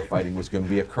of warfighting was going to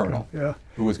be a colonel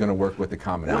who was going to work with the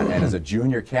Commandant. And as a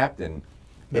junior captain,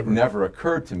 it never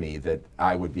occurred to me that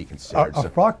I would be considered. A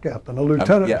frock captain, a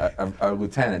lieutenant. A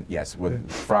lieutenant, yes, with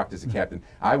frocked as a captain.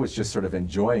 I was just sort of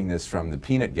enjoying this from the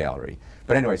peanut gallery.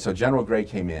 But anyway, so General Gray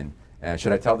came in.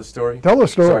 Should I tell the story? Tell the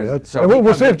story.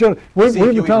 We'll see if we've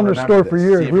been telling the story for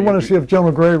years. We want to see if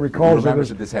General Gray recalls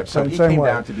it. So he came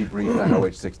down to be briefed on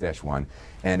OH6-1,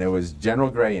 and it was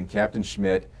General Gray and Captain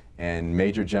Schmitt and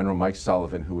Major General Mike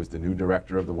Sullivan, who was the new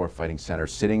director of the Warfighting Center,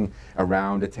 sitting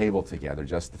around a table together,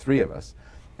 just the 3 of us.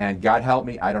 And God help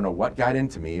me, I don't know what got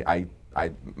into me.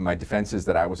 My defense is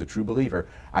that I was a true believer.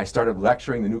 I started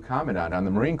lecturing the new Commandant on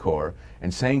the Marine Corps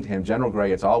and saying to him, General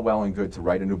Gray, it's all well and good to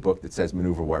write a new book that says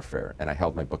maneuver warfare. And I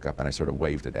held my book up and I sort of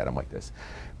waved it at him like this.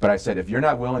 But I said, if you're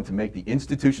not willing to make the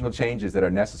institutional changes that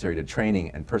are necessary to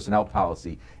training and personnel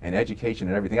policy and education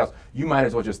and everything else, you might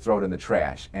as well just throw it in the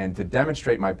trash. And to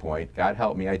demonstrate my point, God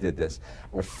help me, I did this.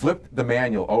 I flipped the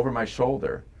manual over my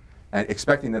shoulder, and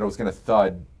expecting that it was going to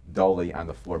thud dully on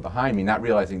the floor behind me, not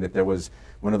realizing that there was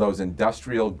one of those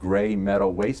industrial gray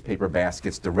metal waste paper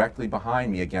baskets directly behind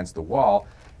me against the wall,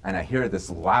 and I hear this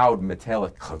loud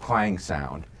metallic clang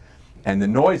sound. And the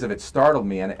noise of it startled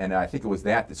me, and I think it was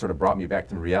that sort of brought me back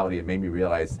to reality. It made me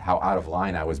realize how out of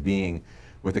line I was being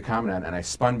with the Commandant, and I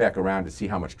spun back around to see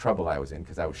how much trouble I was in,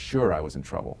 because I was sure I was in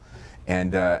trouble.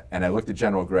 And I looked at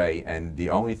General Gray, and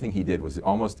the only thing he did was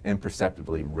almost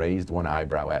imperceptibly raised one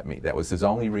eyebrow at me. That was his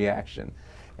only reaction.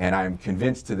 And I'm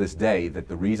convinced to this day that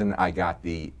the reason I got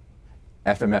the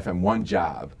FMFM1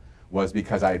 job was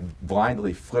because I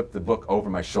blindly flipped the book over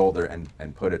my shoulder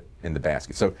and put it in the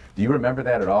basket. So do you remember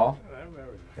that at all? I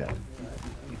remember. Yeah.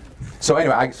 So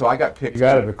anyway, I got picked. You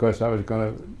got it because I was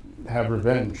going to have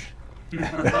revenge.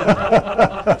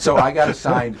 So I got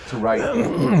assigned to write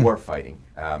Warfighting.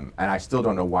 And I still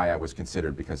don't know why I was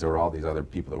considered, because there were all these other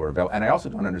people that were available. And I also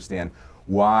don't understand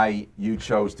why you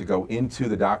chose to go into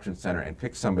the Doctrine Center and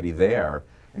pick somebody there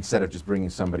instead of just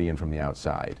bringing somebody in from the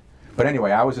outside. But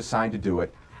anyway, I was assigned to do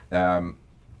it.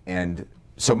 And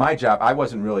so my job, I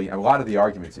wasn't really, a lot of the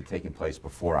arguments had taken place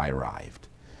before I arrived.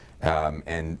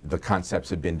 And the concepts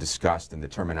had been discussed and the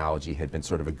terminology had been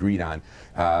sort of agreed on.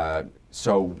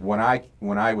 So when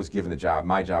I was given the job,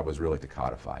 my job was really to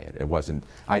codify it. It wasn't,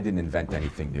 I didn't invent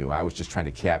anything new. I was just trying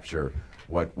to capture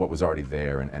what was already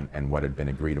there and what had been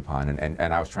agreed upon.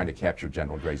 And I was trying to capture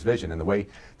General Gray's vision. And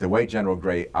the way General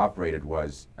Gray operated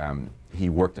was he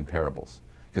worked in parables.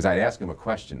 Because I'd ask him a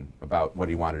question about what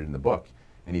he wanted in the book,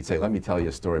 and he'd say, let me tell you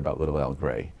a story about little Al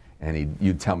Gray. And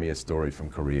you'd tell me a story from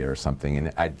Korea or something.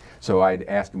 And so I'd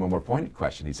ask him a more pointed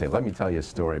question. He'd say, let me tell you a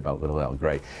story about little Al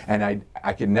Gray. And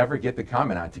I could never get the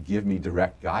Commandant to give me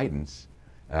direct guidance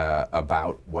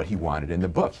about what he wanted in the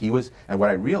book. And what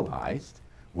I realized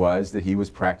was that he was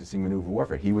practicing maneuver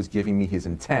warfare. He was giving me his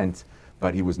intent,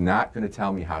 but he was not going to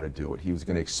tell me how to do it. He was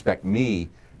going to expect me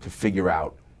to figure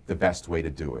out the best way to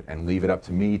do it and leave it up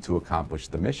to me to accomplish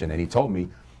the mission. And he told me,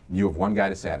 you have one guy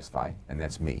to satisfy, and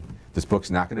that's me. This book's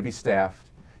not going to be staffed.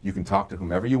 You can talk to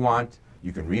whomever you want.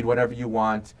 You can read whatever you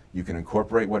want. You can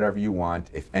incorporate whatever you want.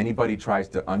 If anybody tries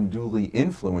to unduly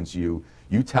influence you,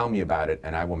 you tell me about it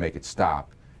and I will make it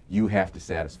stop. You have to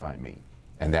satisfy me.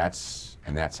 And that's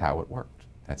how it worked.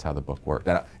 That's how the book worked.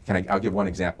 And I'll give one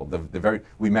example.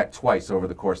 We met twice over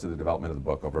the course of the development of the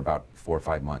book, over about 4 or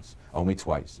 5 months. Only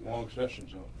twice. Long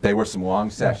sessions. They were some long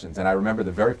sessions. And I remember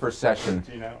the very first session,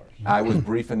 15 hours. I was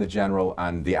briefing the general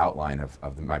on the outline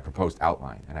of my proposed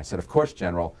outline. And I said, of course,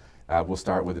 General, we'll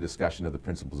start with a discussion of the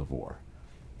principles of war.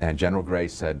 And General Gray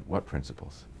said, what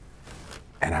principles?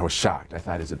 And I was shocked. I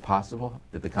thought, is it possible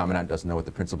that the Commandant doesn't know what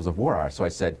the principles of war are? So I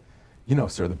said, you know,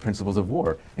 sir, the principles of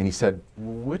war. And he said,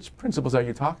 which principles are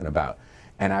you talking about?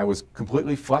 And I was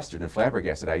completely flustered and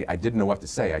flabbergasted. I didn't know what to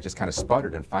say. I just kind of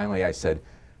sputtered. And finally I said,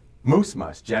 moose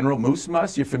muss, General, moose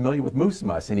muss? You're familiar with moose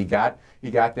muss? And he got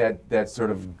that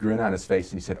sort of grin on his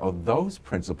face and he said, oh, those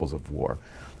principles of war.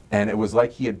 And it was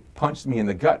like he had punched me in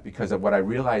the gut, because of what I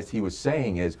realized he was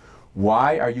saying is,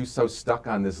 why are you so stuck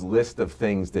on this list of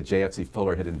things that J.F.C.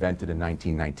 Fuller had invented in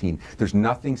 1919? There's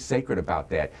nothing sacred about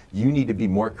that. You need to be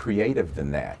more creative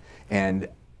than that. And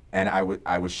I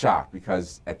was shocked,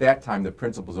 because at that time the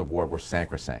principles of war were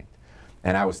sacrosanct.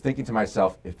 And I was thinking to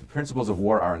myself, if the principles of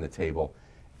war are on the table,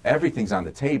 everything's on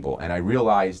the table. And I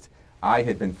realized I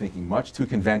had been thinking much too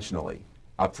conventionally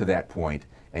up to that point,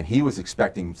 and he was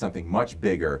expecting something much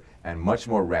bigger and much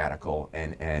more radical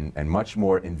and much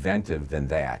more inventive than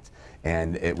that.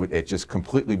 And it just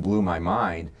completely blew my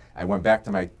mind. I went back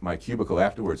to my cubicle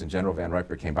afterwards, and General Van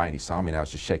Riper came by and he saw me, and I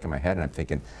was just shaking my head, and I'm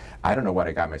thinking, I don't know what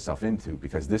I got myself into,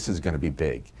 because this is going to be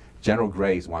big. General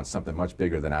Grays wants something much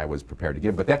bigger than I was prepared to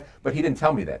give. But he didn't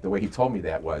tell me that. The way he told me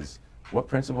that was, what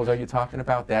principles are you talking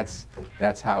about? That's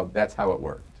how it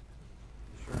worked.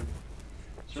 Sure.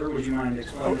 Sir, would you mind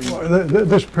explaining?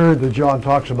 This period that John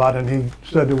talks about, and he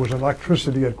said there was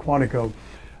electricity at Quantico,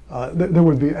 there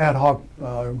would be ad hoc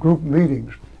group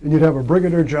meetings, and you'd have a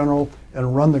brigadier general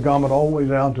and run the gamut all the way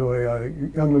down to a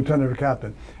young lieutenant or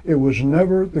captain. It was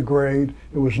never the grade,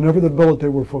 it was never the billet they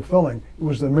were fulfilling, it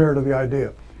was the merit of the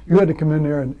idea. You had to come in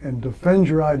there and defend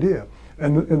your idea,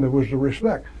 and there was the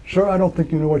respect. Sir, I don't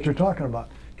think you know what you're talking about.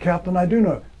 Captain, I do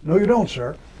know. No, you don't,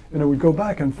 sir. And it would go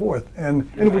back and forth,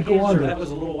 and it would go on. That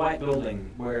was a little white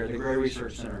building where the Gray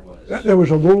Research Center was. There was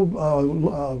a little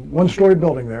one-story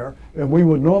building there, and we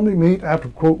would normally meet after,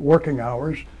 quote, working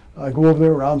hours. Go over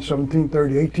there around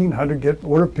 1730, 1800,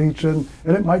 order pizza, and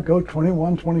it might go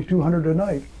 21, 2200 a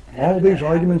night. All of these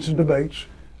arguments and debates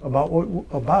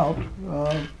about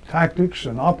tactics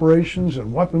and operations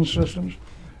and weapon systems.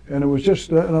 And it was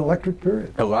just an electric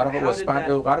period. A lot of it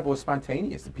was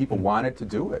spontaneous. The people wanted to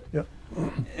do it. Yep.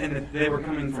 And they were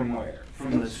coming from where?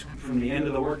 From the end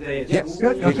of the workday? Yes,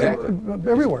 yeah, exactly.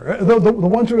 Everywhere. The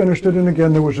ones who were interested in,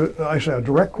 again, there was a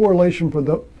direct correlation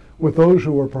with those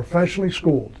who were professionally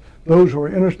schooled, those who were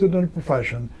interested in a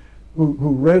profession,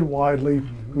 who read widely,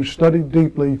 who studied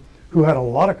deeply, who had a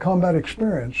lot of combat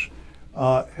experience,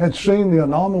 had seen the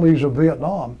anomalies of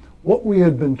Vietnam. What we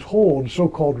had been told,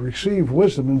 so-called received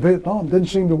wisdom in Vietnam, didn't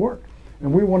seem to work.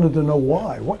 And we wanted to know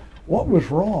why. What was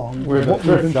wrong? Where the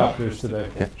thrift shop is today.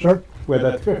 Yeah. Sir? Where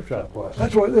that thrift shop was.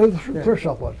 That's what the thrift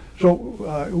shop was. So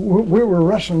we were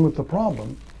wrestling with the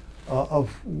problem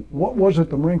of what was it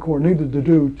the Marine Corps needed to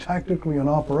do tactically and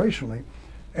operationally.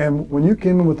 And when you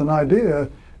came in with an idea,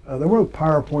 there were no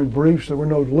PowerPoint briefs, there were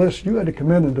no lists. You had to come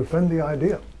in and defend the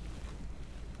idea.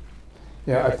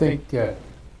 Yeah, I think you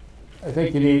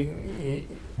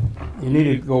need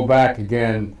to go back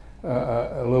again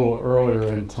a little earlier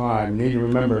in time. You need to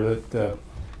remember that,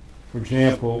 for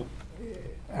example,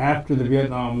 after the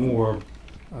Vietnam War,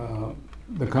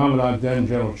 the Commandant then,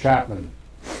 General Chapman,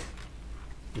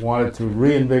 wanted to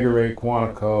reinvigorate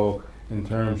Quantico in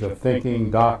terms of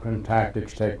thinking, doctrine,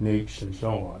 tactics, techniques, and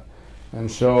so on.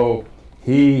 And so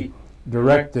he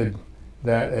directed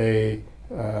that a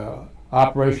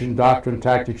Operation Doctrine,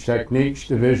 Tactics, Techniques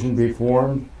Division be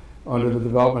formed under the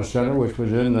Development Center, which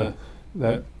was in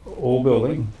that old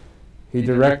building. He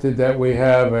directed that we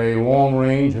have a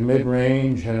long-range, a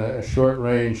mid-range, and a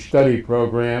short-range study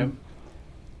program.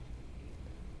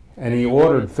 And he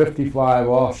ordered 55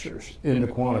 officers into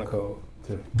Quantico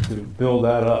to build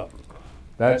that up.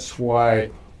 That's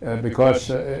why, because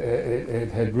it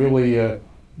had really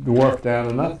dwarfed down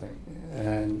to nothing.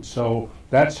 And so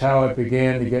that's how it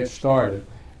began to get started.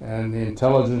 And the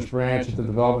intelligence branch at the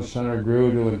Development Center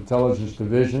grew to an intelligence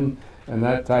division and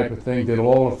that type of thing, did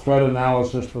all the threat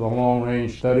analysis for the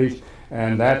long-range studies,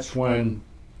 and that's when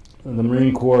the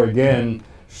Marine Corps again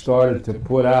started to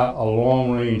put out a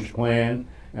long-range plan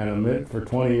and for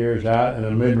 20 years out and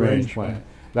a mid-range plan.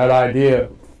 That idea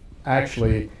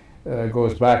actually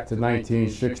goes back to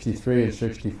 1963 and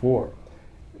 64.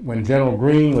 When General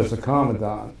Greene was the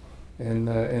commandant in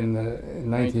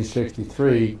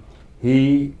 1963,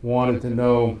 he wanted to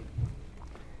know,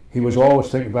 he was always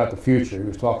thinking about the future. He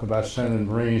was talking about sending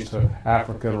Marines to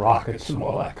Africa and rockets and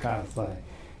all that kind of thing.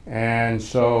 And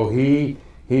so he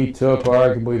took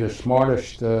arguably the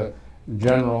smartest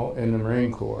general in the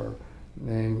Marine Corps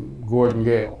named Gordon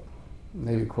Gale,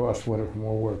 Navy Cross winner from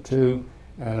World War II,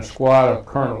 and a squad of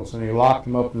colonels, and he locked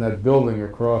them up in that building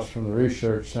across from the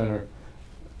research center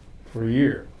for a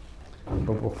year.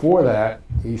 But before that,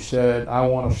 he said, I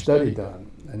want a study done.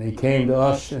 And he came to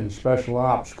us in special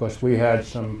ops because we had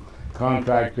some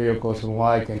contract vehicles and the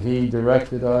like, and he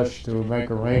directed us to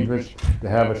make arrangements to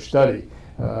have a study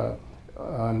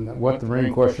on what the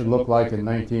Marine Corps should look like in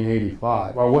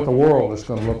 1985, or what the world is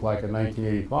going to look like in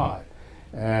 1985.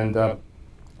 And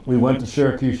we went to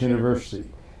Syracuse University,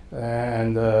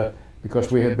 and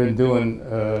because we had been doing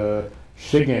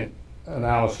SIGINT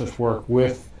analysis work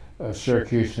with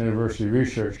Syracuse University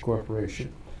Research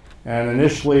Corporation. And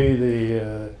initially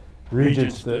the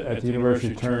regents at the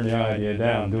university turned the idea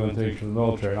down, doing things for the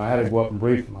military. And I had to go up and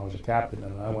brief them. I was a captain,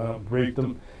 and I went up and briefed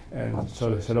them, and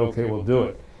so they said, okay, we'll do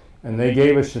it. And they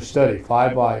gave us a study,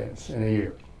 5 volumes in a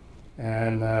year.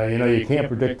 And you know, you can't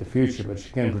predict the future, but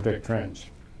you can predict trends.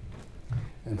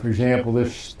 And for example,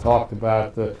 this talked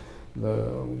about the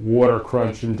water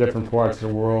crunch in different parts of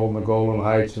the world, and the Golan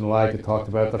Heights and the like. It talked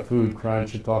about the food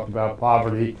crunch. It talked about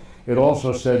poverty. It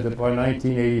also said that by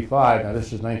 1985, now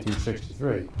this is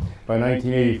 1963, by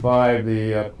 1985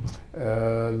 the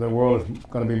world is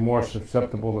going to be more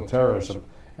susceptible to terrorism,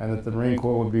 and that the Marine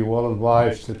Corps would be well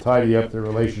advised to tidy up their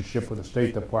relationship with the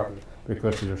State Department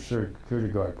because of their security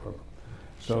guard program.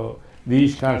 So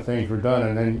these kind of things were done,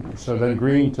 and then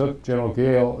Greene took General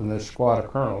Gale and this squad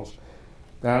of colonels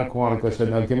down at Quantico and said,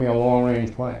 now give me a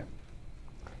long-range plan.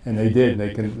 And they did.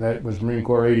 That was Marine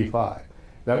Corps 85.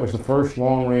 That was the first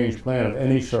long-range plan of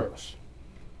any service.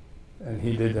 And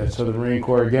he did that. So the Marine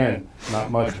Corps, again,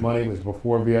 not much money. It was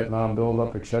before Vietnam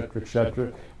buildup, et cetera, et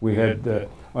cetera. We had,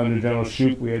 under General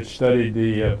Shoup, we had studied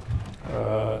the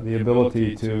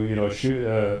ability to, you know,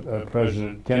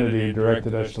 President Kennedy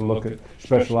directed us to look at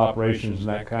special operations and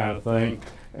that kind of thing.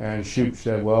 And Shoup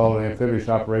said, well, the amphibious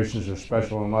operations are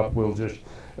special enough, we'll just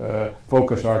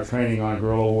focus our training on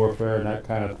guerrilla warfare and that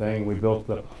kind of thing. We built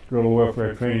the Guerrilla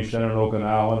Warfare Training Center in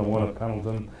Okinawa, and one at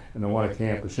Pendleton, and the one at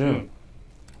Camp Lejeune.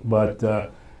 But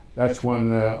that's when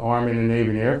the Army and the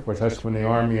Navy and the Air Force, that's when the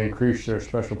Army increased their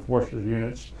Special Forces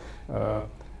units. The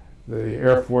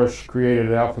Air Force created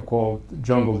an outfit called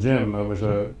Jungle Jim. It was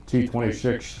a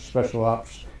T-26 special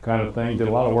ops kind of thing. Did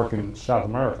a lot of work in South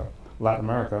America, Latin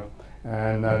America.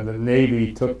 And the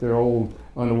Navy took their old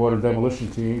underwater demolition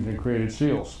teams and created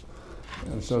SEALs.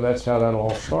 And so that's how that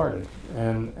all started.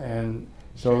 And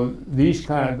so these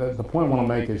kind of, the point I want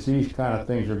to make is these kind of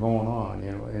things are going on,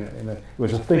 you know, it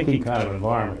was a thinking kind of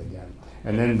environment again.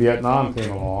 And then Vietnam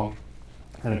came along,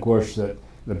 and of course the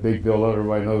big build-up,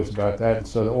 everybody knows about that. And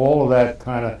so all of that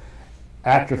kind of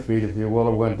atrophied, if you will,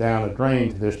 or went down the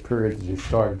drain to this period that you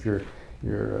started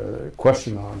your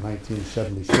question on,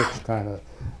 1976 kind of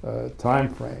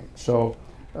time frame. So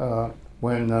by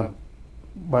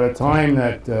the time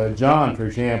that John, for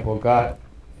example, got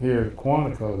here at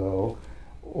Quantico, though,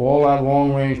 all that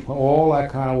long range, all that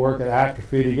kind of work had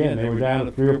atrophied again. They were down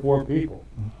to 3 or 4 people.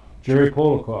 Jerry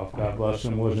Polikoff, God bless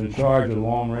him, was in charge of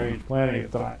long range planning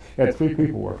at the time. He had 3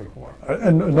 people working for him.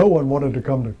 And no one wanted to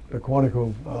come to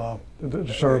Quantico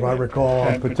to serve, I recall.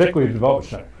 And particularly the Development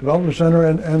Center. Development Center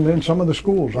and in some of the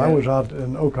schools. Yeah. I was out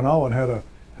in Okinawa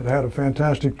and had a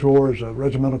fantastic tour as a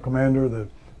regimental commander, the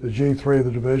G3 of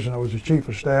the division. I was the chief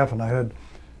of staff, and I had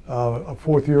a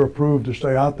 4th year approved to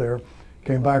stay out there.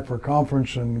 Came back for a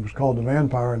conference, and it was called the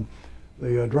Manpower, and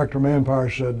the director of Manpower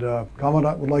said,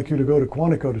 Commandant would like you to go to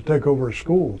Quantico to take over a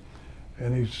school.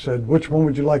 And he said, which one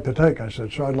would you like to take? I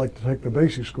said, sir, I'd like to take the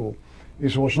basic school. He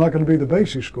said, well, it's not going to be the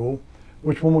basic school.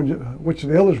 Which of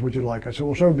the others would you like? I said,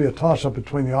 well, sir, it would be a toss-up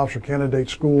between the officer candidate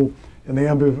school and the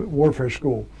ambient warfare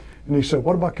school. And he said,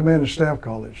 what about Command and Staff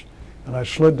College? And I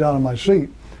slid down in my seat,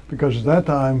 because at that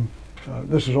time,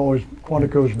 this is always,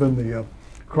 Quantico has been the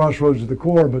crossroads of the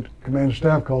Corps, but Command and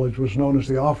Staff College was known as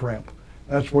the off-ramp.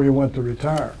 That's where you went to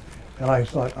retire. And I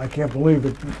thought, I can't believe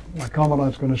that my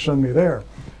commandant's going to send me there.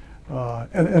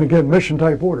 And again, mission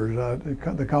type orders.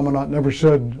 The commandant never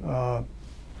said,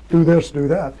 do this, do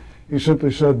that. He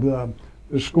simply said,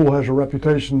 this school has a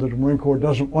reputation that the Marine Corps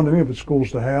doesn't want any of its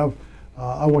schools to have.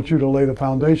 I want you to lay the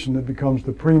foundation that becomes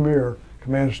the premier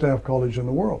Command and Staff College in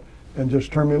the world, and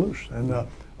just turn me loose. And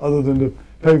other than to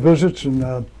pay visits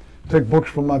and take books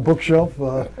from my bookshelf.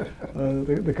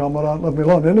 The Commandant left me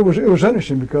alone. And it was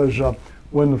interesting because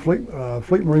when the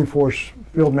Fleet Marine Force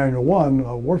Field Manual 1,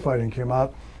 Warfighting, came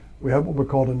out, we have what we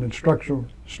called an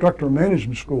instructor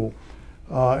management school.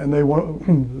 And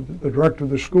the director of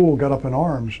the school got up in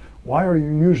arms. Why are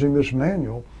you using this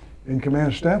manual in Command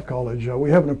and Staff College?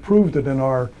 We haven't approved it in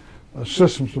our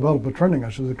systems development training. I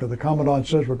said, because the Commandant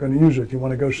says we're going to use it. You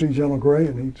want to go see General Gray?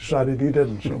 And he decided he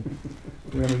didn't, so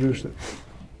we introduced it.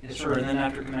 Yes, sir. And then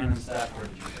after Command and Staff, where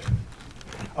did you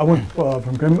go? I went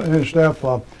from Command and Staff,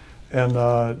 well,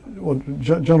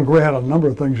 General Gray had a number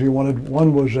of things he wanted.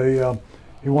 One was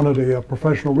he wanted a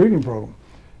professional reading program.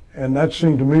 And that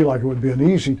seemed to me like it would be an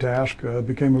easy task. It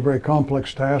became a very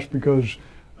complex task because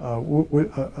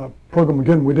a program,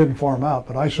 again, we didn't farm out,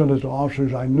 but I sent it to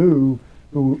officers I knew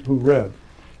who read.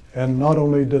 And not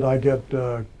only did I get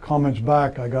comments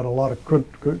back, I got a lot of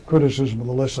criticism of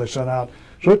the list I sent out.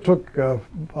 So it took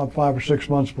about 5 or 6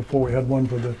 months before we had one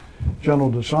for the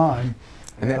general to sign.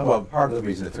 And then, well, part of the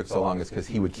reason it took so long is because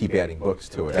he would keep adding books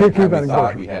to it. Keep we adding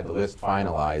thought books. we had the list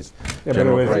finalized. Yeah,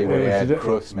 General Gray would add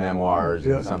Crook's memoirs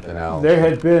Yeah. and something else. There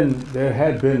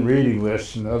had been reading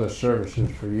lists in other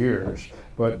services for years,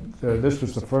 but this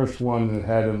was the first one that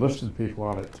had enlisted people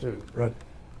on it too. Right.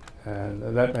 And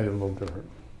that made it a little different.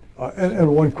 And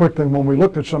one quick thing, when we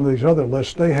looked at some of these other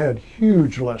lists, they had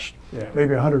huge lists, Yeah.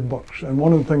 maybe 100 books. And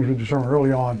one of the things we determined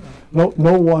early on, no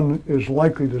one is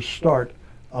likely to start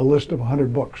a list of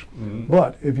 100 books. Mm-hmm.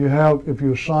 But if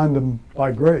you assign them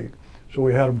by grade, so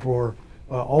we had them for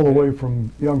all the way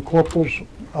from young corporals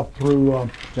up through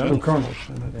colonels,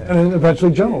 and then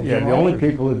eventually generals. Yeah, the only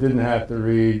people that didn't have to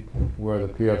read were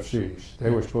the PFCs. They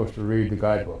were supposed to read the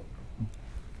guidebook.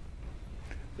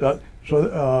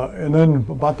 And then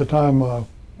about the time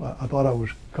I thought I was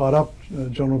caught up,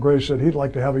 General Gray said he'd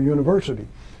like to have a university.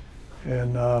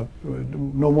 And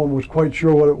no one was quite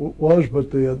sure what it was,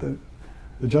 but the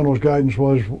general's guidance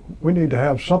was we need to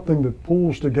have something that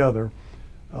pulls together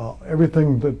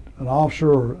everything that an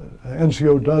officer or an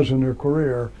NCO does in their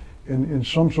career in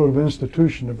some sort of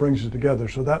institution that brings it together.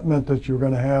 So that meant that you were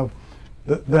going to have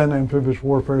the then Amphibious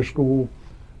Warfare School,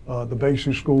 the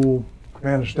Basic School,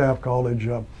 Command and Staff College,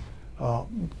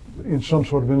 in some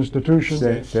sort of institution.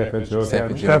 Staff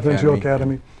NCO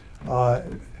Academy.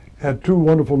 Had two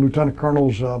wonderful lieutenant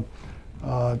colonels,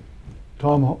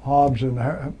 Tom Hobbs and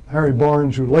Harry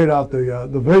Barnes, who laid out the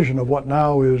vision of what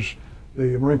now is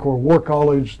the Marine Corps War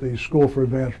College, the School for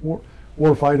Advanced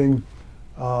Warfighting,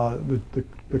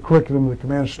 the curriculum the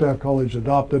Command Staff College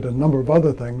adopted, and a number of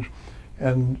other things.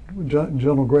 And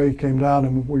General Gray came down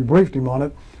and we briefed him on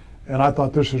it, and I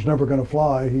thought this is never going to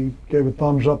fly. He gave a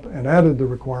thumbs up and added the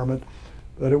requirement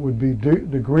that it would be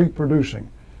degree producing,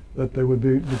 that they would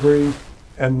be degree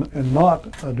and not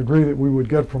a degree that we would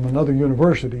get from another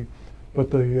university, but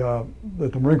that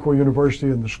the Marine Corps University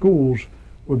and the schools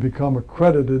would become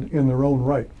accredited in their own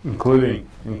right. Including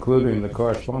the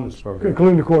correspondence program.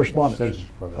 Including the correspondence. Census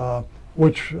program.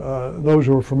 Which those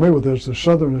who are familiar with this, the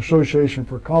Southern Association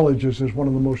for Colleges is one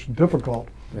of the most difficult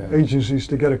agencies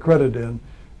to get accredited in.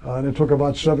 And it took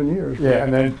about 7 years. Yeah,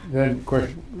 and then of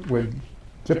course, with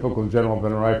typical General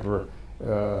Ben Riper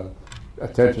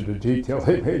attention to detail,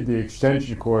 they made the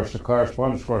extension course, the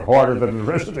correspondence course, harder than the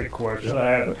rest of the course. And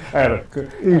I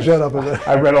Ease that up a bit.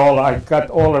 I got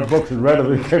all their books and read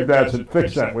them and came down and said,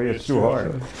 fix that way, it's too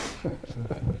hard.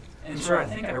 And sir, I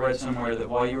think I read somewhere that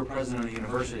while you were president of the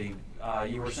university,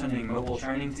 you were sending mobile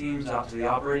training teams out to the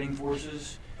operating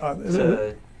forces.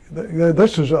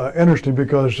 This is interesting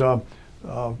because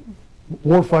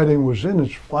warfighting was in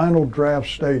its final draft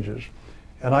stages,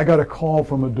 and I got a call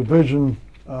from a division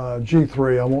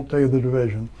G3. I won't tell you the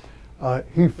division.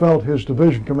 He felt his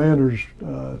division commander's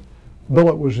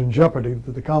billet was in jeopardy,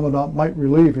 that the commandant might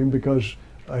relieve him because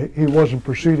he wasn't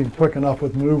proceeding quick enough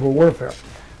with maneuver warfare.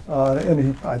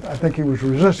 And I think he was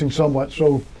resisting somewhat,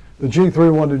 so the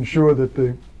G3 wanted to ensure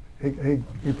that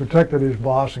he protected his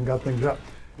boss and got things up.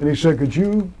 And he said, could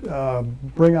you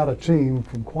bring out a team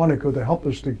from Quantico to help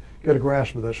us to get a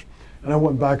grasp of this? And I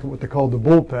went back at what they called the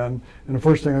bullpen, and the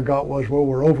first thing I got was, well,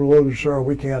 we're overloaded, sir,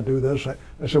 we can't do this. I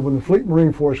said, when the Fleet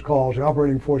Marine Force calls, the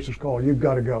operating forces call, you've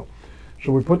got to go.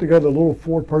 So we put together a little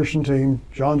 4-person team.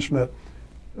 John Schmitt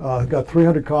got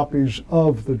 300 copies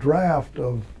of the draft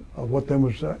of what then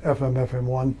was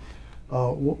FM1,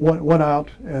 went out,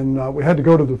 and we had to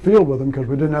go to the field with them because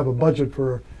we didn't have a budget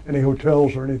for any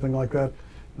hotels or anything like that.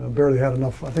 Barely had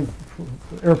enough, I think,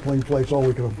 airplane flights, all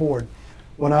we could afford.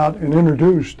 Went out and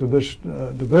introduced to this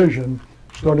division,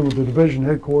 starting with the division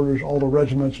headquarters, all the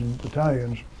regiments and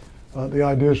battalions, the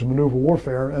ideas of maneuver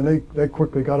warfare, and they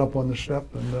quickly got up on the step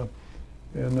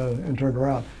and turned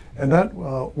around. And that,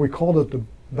 we called it the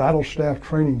Battle Staff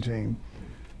Training Team.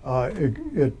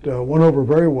 It went over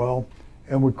very well,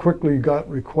 and we quickly got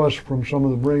requests from some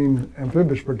of the Marine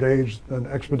Amphibious Brigades and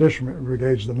Expedition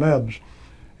Brigades, the MEBs.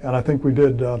 And I think we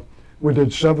did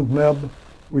 7th MEB,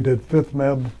 we did 5th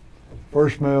MEB,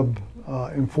 1st MEB,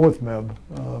 and 4th MEB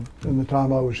in the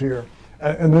time I was here.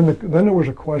 And then there was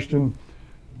a question,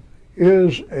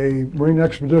 is a Marine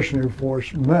Expeditionary Force,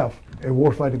 MEF, a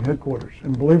warfighting headquarters?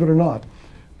 And believe it or not,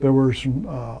 there were some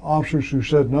officers who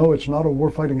said, no, it's not a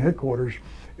warfighting headquarters.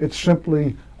 It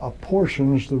simply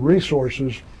apportions the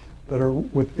resources that are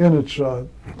within its of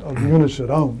the units it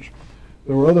owns.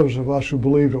 There were others of us who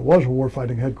believed it was a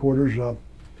warfighting headquarters,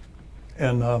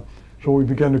 so we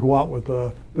began to go out with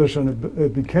this, and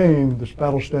it became, this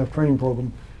Battle Staff Training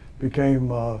Program became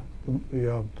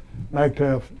the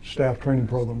MAGTF Staff Training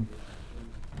Program.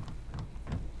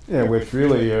 Yeah, which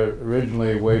really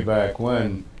originally way back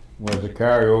when was a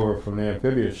carryover from the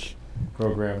amphibious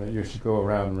program that used to go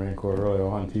around the Marine Corps early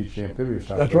on, teach the amphibious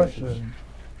operations. That's right.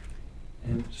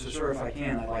 And so, sir, if I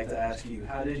can, I'd like to ask you,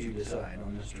 how did you decide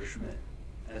on Mr. Schmitt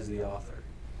as the author?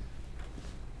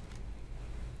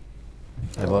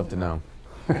 I'd love to know.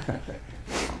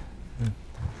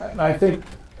 I think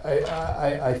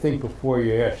I think before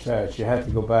you ask that, you have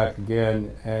to go back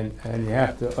again and you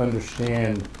have to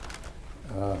understand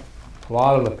a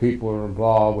lot of the people who are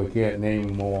involved. We can't name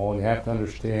them all. You have to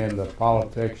understand the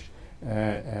politics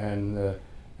and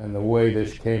the way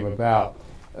this came about.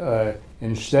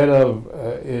 Instead of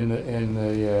in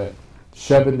the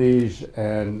 70s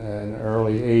and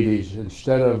early 80s,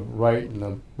 instead of writing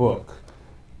a book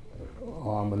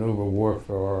on maneuver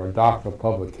warfare or a doctoral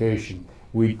publication,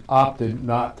 we opted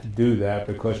not to do that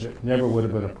because it never would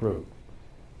have been approved.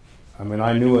 I mean,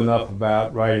 I knew enough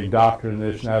about writing doctrine and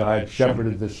this and that. I had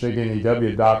shepherded the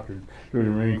SIG-NEW doctrine through the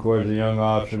Marine Corps as a young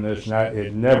officer and this and that.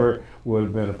 It never would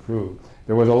have been approved.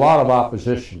 There was a lot of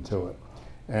opposition to it.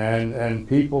 And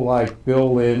people like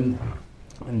Bill Lynn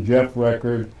and Jeff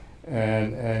Record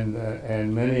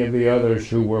and many of the others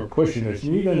who were pushing this.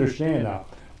 You need to understand now,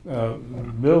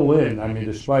 Bill Lynn, I mean,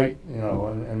 despite,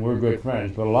 and we're good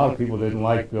friends, but a lot of people didn't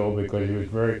like Bill because he was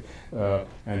very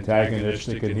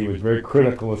antagonistic and he was very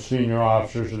critical of senior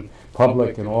officers and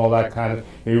public and all that kind of.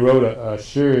 He wrote a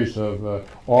series of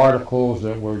articles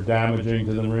that were damaging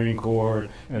to the Marine Corps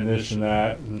and this and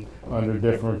that, and under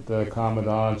different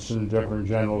commandants and different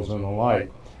generals and the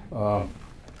like.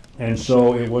 And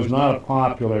so it was not a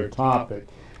popular topic.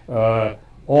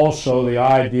 Also, the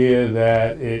idea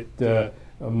that it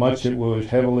was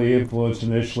heavily influenced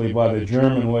initially by the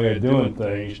German way of doing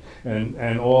things,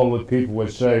 and all the people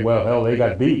would say, well, hell, they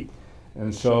got beat.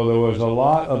 And so there was a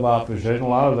lot of opposition, a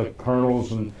lot of the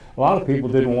colonels, and a lot of people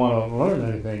didn't want to learn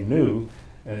anything new,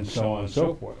 and so on and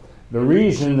so forth. The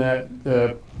reason that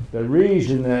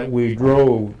we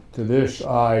drove to this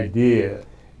idea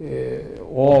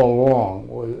all along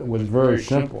was very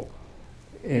simple.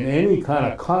 In any kind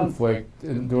of conflict,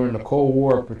 during the Cold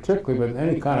War particularly, but in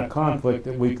any kind of conflict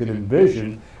that we could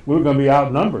envision, we were going to be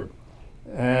outnumbered.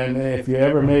 And if you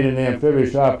ever made an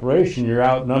amphibious operation, you're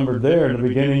outnumbered there in the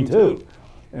beginning too.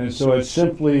 And so it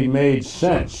simply made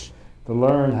sense to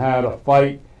learn how to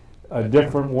fight a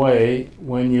different way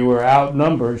when you were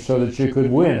outnumbered so that you could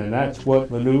win. And that's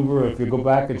what maneuver, if you go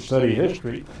back and study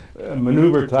history,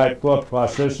 maneuver type thought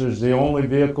process is the only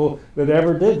vehicle that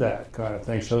ever did that kind of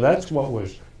thing. So that's what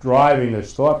was driving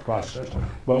this thought process.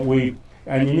 But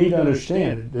and you need to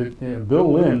understand that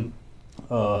Bill Lynn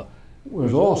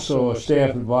was also a staff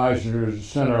advisor to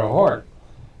Senator Hart.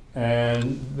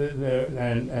 And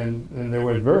there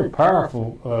were very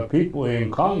powerful people in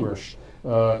Congress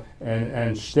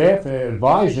and staff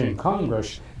advising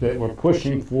Congress that were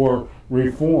pushing for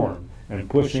reform and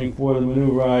pushing for the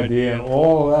maneuver idea and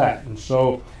all of that. And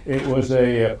so it was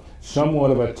a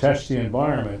somewhat of a testy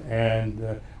environment,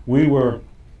 and we were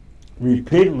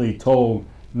repeatedly told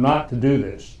not to do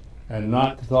this and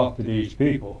not to talk to these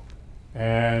people.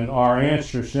 And our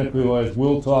answer simply was,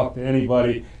 we'll talk to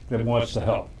anybody that wants to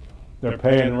help. They're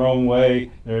paying their own way,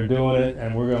 they're doing it,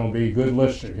 and we're going to be good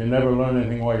listeners. You never learn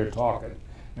anything while you're talking.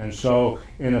 And so,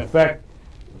 in effect,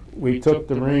 we took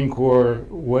the Marine Corps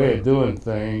way of doing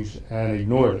things and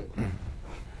ignored it,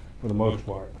 for the most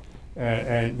part.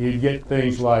 And you get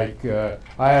things like, I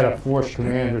had a force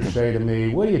commander say to me,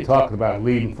 what are you talking about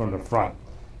leading from the front?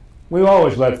 We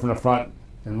always led from the front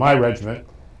in my regiment.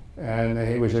 And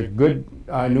he was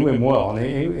I knew him well,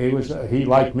 and he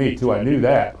liked me too, I knew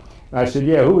that. And I said,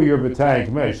 yeah, who were your battalion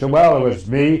commander? He said, well, it was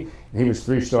me, and he was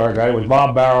a 3-star guy. It was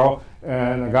Bob Barrow,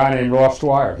 and a guy named Ross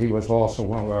Dwyer. He was also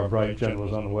one of our bright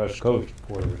generals on the West Coast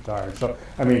before he retired. So,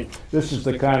 I mean, this is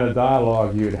the kind of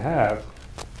dialogue you'd have.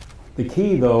 The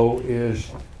key, though,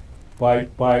 is by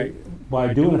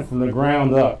doing it from the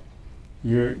ground up,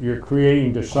 you're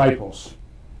creating disciples.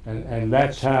 And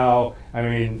that's how, I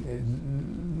mean,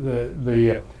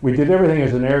 we did everything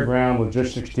as an air-ground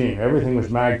logistics team. Everything was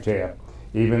MAGTAB,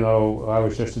 even though I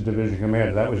was just a division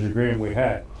commander. That was the agreement we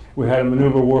had. We had a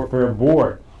maneuver warfare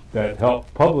board that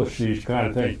helped publish these kind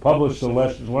of things, publish the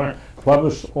lessons learned,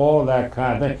 publish all of that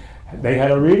kind of thing. They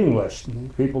had a reading list.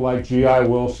 People like G.I.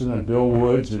 Wilson and Bill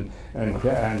Woods and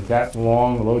Captain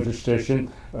Long, the logistician,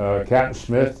 Captain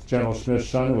Smith, General Smith's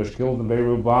son, who was killed in the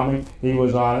Beirut bombing. He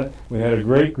was on it. We had a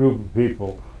great group of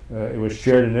people. It was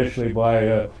chaired initially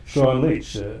by Sean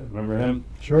Leach. Remember him?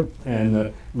 Sure.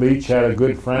 And Leach had a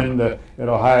good friend at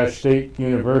Ohio State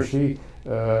University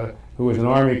who was an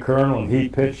Army colonel, and he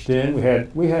pitched in.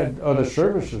 We had other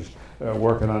services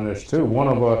working on this too. One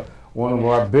of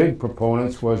our big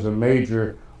proponents was a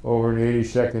major over in the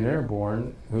 82nd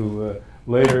Airborne who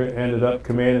later ended up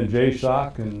commanding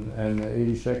JSOC and the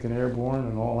 82nd Airborne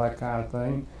and all that kind of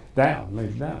thing.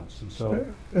 Major Downs. And so,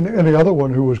 and the other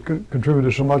one who was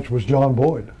contributed so much was John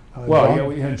Boyd.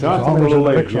 John came in a little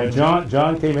later.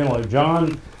 John came in later.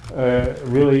 John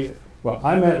really. Well,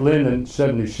 I met Lynn in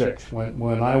 '76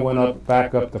 when I went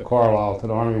back up to Carlisle to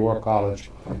the Army War College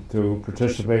to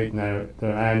participate in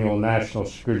their annual National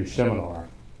Security Seminar.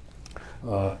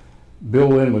 Bill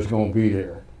Lynn was going to be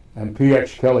there, and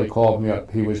P.X. Kelly called me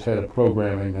up. He was head of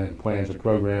programming and plans of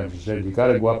programs. He said, "You got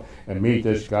to go up and meet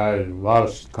this guy. There's a lot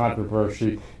of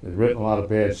controversy. He's written a lot of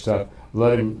bad stuff.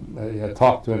 Let him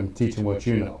talk to him, teach him what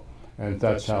you know." And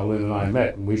that's how Lynn and I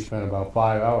met. And we spent about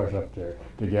 5 hours up there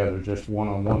together, just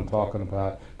one-on-one, talking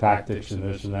about tactics and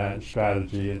this and that and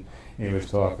strategy. And he was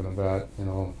talking about,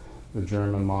 the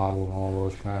German model and all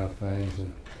those kind of things.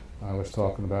 And I was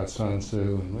talking about Sun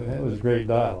Tzu. And it was a great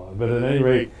dialogue. But at any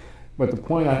rate, the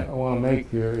point I want to make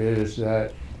here is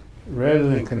that rather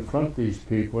than confront these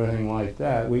people or anything like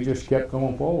that, we just kept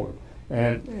going forward.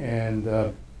 And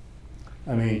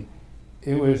I mean,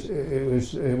 it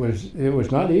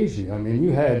was not easy. I mean,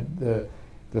 you had the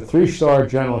 3-star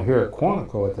general here at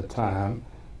Quantico at the time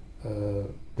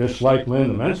disliked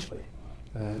Lynn immensely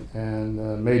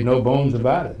and made no bones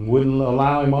about it and wouldn't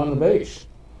allow him on the base.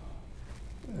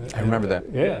 I remember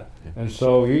that. Yeah, and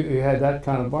so you had that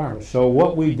kind of environment. So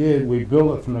what we did, we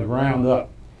built it from the ground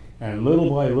up, and little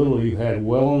by little you had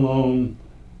well-known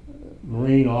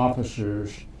Marine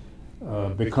officers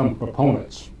become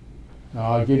proponents.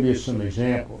 Now, I'll give you some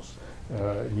examples.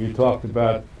 You talked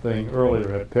about the thing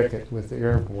earlier at Pickett with the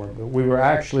airborne, but we were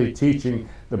actually teaching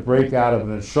the breakout of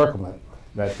an encirclement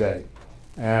that day.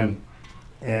 And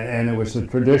it was the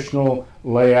traditional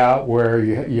layout where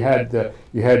you had the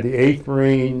 8th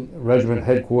Marine Regiment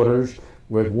headquarters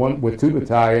with 2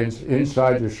 battalions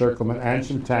inside the encirclement and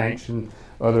some tanks and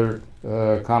other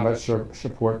combat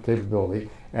support capability.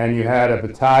 And you had a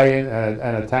battalion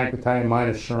and a tank battalion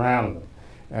minus surrounding them.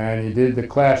 And he did the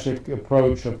classic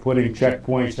approach of putting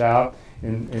checkpoints out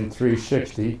in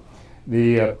 360.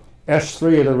 The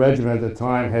S3 of the regiment at the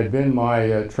time had been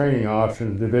my training officer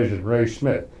in the division, Ray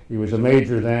Schmitt. He was a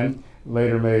major then,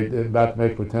 later about to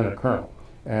make lieutenant colonel.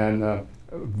 And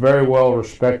very well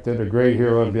respected, a great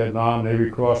hero in Vietnam, Navy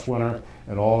Cross winner,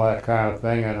 and all that kind of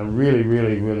thing, and a really,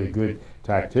 really, really good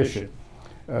tactician.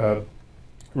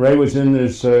 Ray was in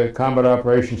this combat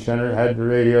operations center, had the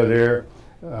radio there.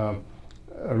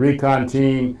 A recon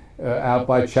team out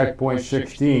by checkpoint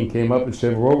 16 came up and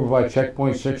said, "We're over by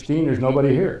checkpoint 16, there's nobody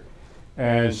here."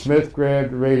 And Smith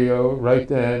grabbed the radio right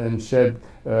then and said,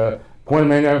 point of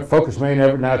main, focus main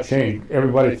effort now changed.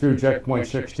 Everybody through checkpoint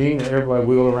 16 and everybody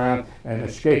wheeled around and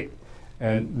escaped.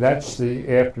 And that's the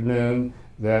afternoon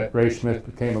that Ray Smith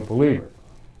became a believer.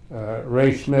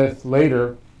 Ray Smith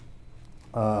later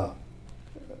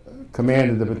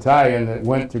commanded the battalion that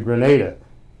went to Grenada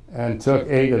and took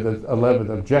 8 of the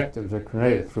 11 objectives at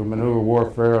Grenada through maneuver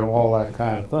warfare and all that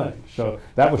kind of thing. So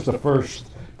that was the first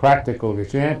practical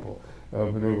example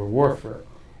of maneuver warfare.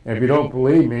 And if you don't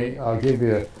believe me,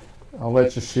 I'll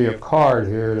let you see a card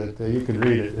here that you can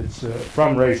read it. It's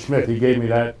from Ray Smith. He gave me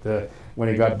that when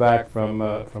he got back from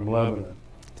Lebanon.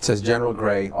 It says, General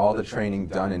Gray, all the training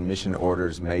done in mission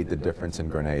orders made the difference in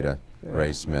Grenada. Yeah.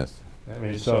 Ray Smith. I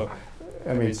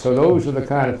mean, so those are the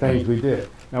kind of things we did.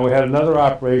 Now, we had another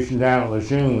operation down at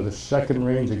LtGen with the 2nd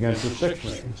Marines against the 6th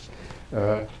Marines.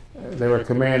 They were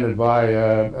commanded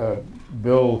by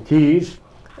Bill Keyes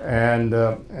and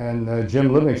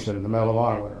Jim Livingston, the Medal of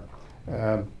Honor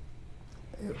winner.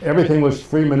 everything was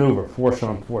free maneuver, force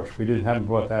on force. We haven't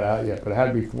brought that out yet, but it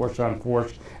had to be force on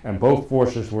force, and both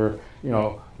forces were,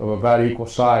 of about equal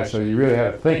size. So you really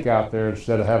had to think out there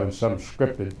instead of having some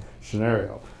scripted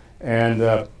scenario. And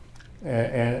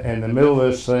in the middle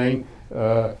of this thing,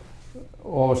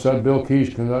 all of a sudden Bill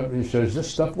Keyes comes up and he says, "This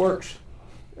stuff works."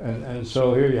 And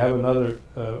so here you have another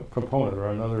proponent or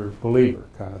another believer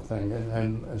kind of thing.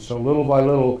 And so little by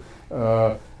little,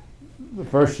 the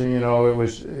first thing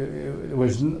it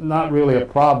was not really a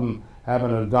problem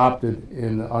having it adopted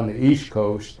on the East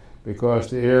Coast, because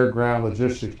the air ground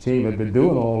logistics team had been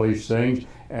doing all these things,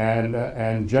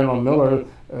 and General Miller,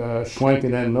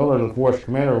 Schwenken and Miller, the force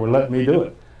commander, were letting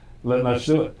us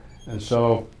do it. And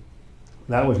so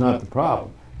that was not the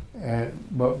problem.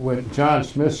 But when John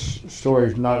Smith's story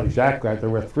is not exactly right, there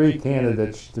were 3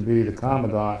 candidates to be the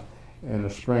commandant in the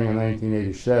spring of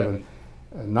 1987.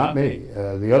 Not me,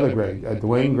 the other Gray,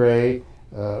 Dwayne Gray,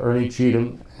 Ernie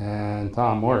Cheatham, and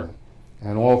Tom Morgan.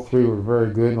 And all 3 were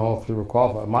very good, and all 3 were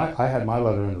qualified. I had my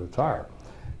letter in to retire,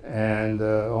 and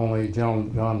only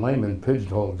John Lehman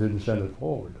pigeonholed, didn't send it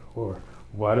forward, or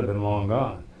I'd have been long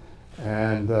gone.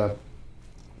 And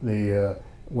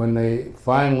when they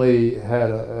finally had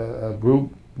a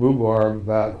rhubarb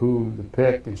about who to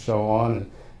pick and so on,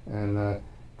 and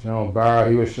General Barrow,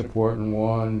 he was supporting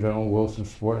one, General Wilson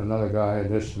supporting another guy, and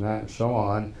this and that and so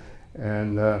on,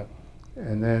 and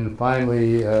then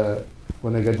finally,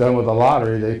 when they got done with the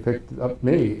lottery, they picked up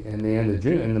me in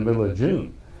the middle of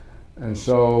June. And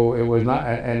so it was not,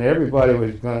 and everybody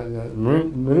was going to,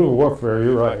 maneuver warfare,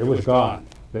 you're right, it was gone.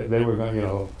 They were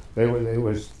going,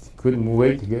 couldn't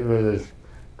wait to get rid of this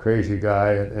crazy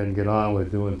guy and get on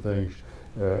with doing things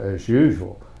as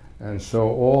usual. And so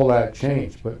all that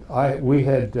changed. But we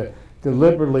had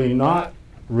deliberately not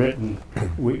written,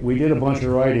 we did a bunch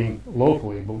of writing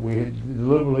locally, but we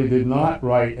deliberately did not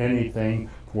write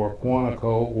anything for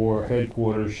Quantico or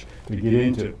headquarters to get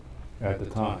into at the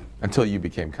time. Until you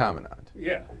became commandant.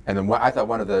 Yeah. And then I thought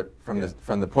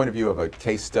from the point of view of a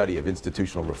case study of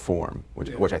institutional reform,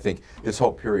 which I think this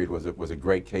whole period was a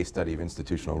great case study of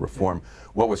institutional reform.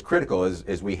 What was critical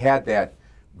is we had that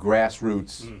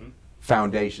grassroots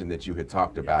foundation that you had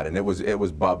talked about, and it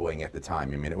was bubbling at the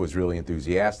time. I mean, it was really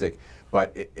enthusiastic,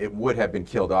 but it would have been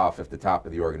killed off if the top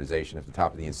of the organization, if the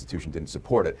top of the institution didn't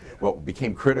support it. What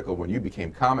became critical when you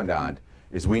became commandant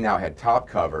is we now had top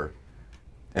cover,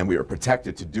 and we were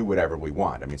protected to do whatever we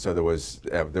want. I mean, so there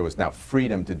was now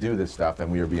freedom to do this stuff,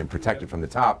 and we were being protected from the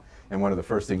top. And one of the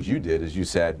first things you did is you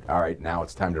said, "All right, now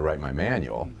it's time to write my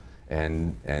manual,"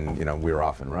 and we were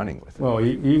off and running with it. Well,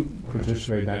 you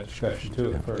participated in that discussion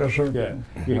too at first. Yes, sir.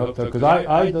 Yeah, you helped because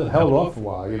I held off for a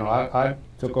while. I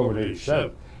took over in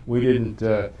 '87. We didn't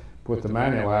put the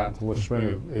manual out until the spring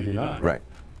of '89. Right.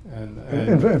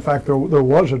 In fact, there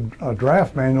was a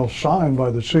draft manual signed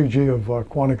by the CG of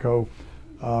Quantico,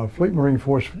 Fleet Marine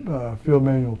Force Field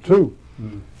Manual 2,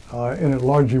 and it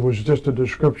largely was just a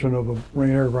description of a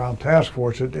Marine Air Ground Task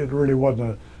Force. It really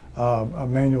wasn't a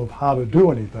manual of how to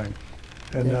do anything.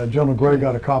 And General Gray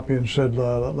got a copy and said,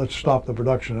 let's stop the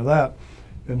production of that.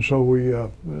 And so we,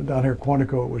 down here at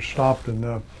Quantico, it was stopped,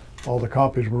 and all the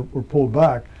copies were pulled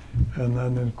back. And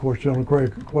then, of course, General Gray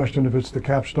questioned if it's the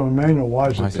capstone manual, why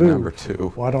is it 2? Number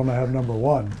 2? Why don't I have number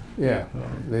 1? Yeah.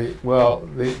 The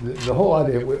whole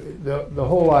idea, the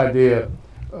whole idea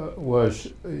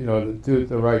was, to do it at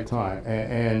the right time,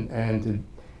 and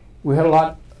we had a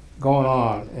lot going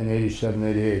on in '87,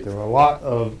 '88. There were a lot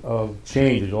of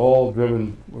changes, all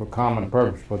driven for common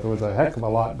purpose, but there was a heck of a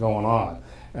lot going on,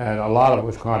 and a lot of it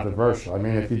was controversial. I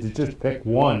mean, if you just pick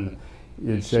one,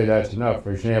 you'd say that's enough.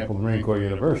 For example, the Marine Corps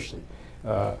University.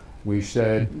 We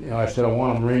said, I said, I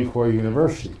want a Marine Corps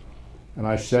University. And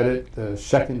I said it the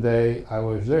second day I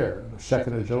was there, the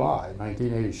 2nd of July,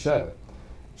 1987.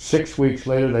 6 weeks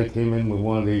later, they came in with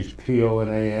one of these PO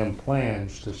and AM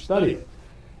plans to study it.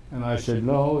 And I said,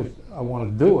 no, I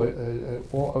want to do it.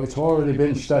 It's already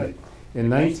been studied. In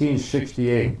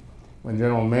 1968, when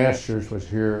General Masters was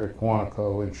here at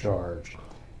Quantico in charge,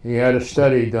 he had a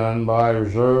study done by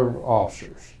reserve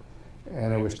officers,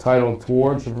 and it was titled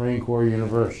Towards the Marine Corps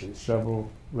University, several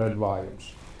red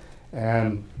volumes.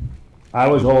 And I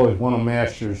was always one of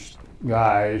Masters'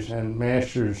 guys, and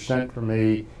Masters sent for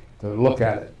me to look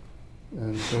at it.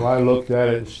 And so I looked at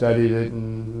it and studied it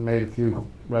and made a few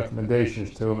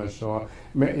recommendations to him and so on.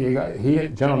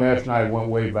 General Masters and I went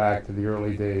way back to the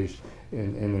early days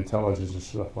in intelligence and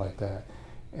stuff like that.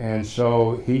 And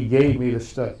so he gave me the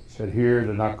study. He said, here,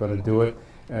 they're not going to do it.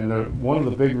 And one of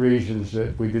the big reasons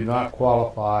that we did not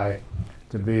qualify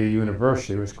to be a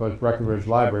university was because Breckenridge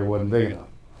Library wasn't big enough.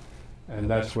 And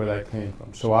that's where that came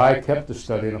from. So I kept the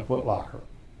study in a footlocker.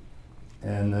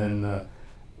 And then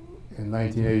in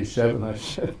 1987, I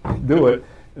said, do it.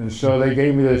 And so they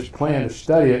gave me this plan to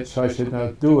study it. So I said,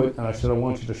 now do it. And I said, I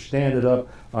want you to stand it up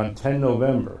on 10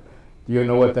 November. Do you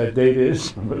know what that date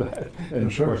is? Remember that?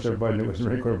 And of course, everybody knew it was the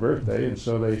Marine Corps birthday. And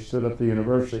so they stood up the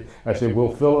university. I said,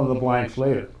 we'll fill in the blanks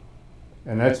later.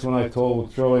 And that's when I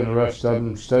told Shirley and the rest of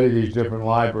them, study these different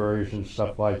libraries and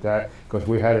stuff like that, because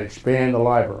we had to expand the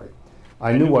library.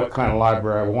 I knew what kind of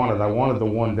library I wanted. I wanted the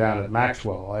one down at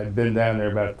Maxwell. I had been down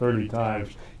there about 30 times,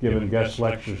 giving guest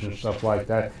lectures and stuff like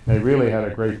that. They really had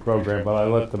a great program, but I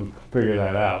let them figure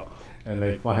that out, and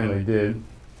they finally did.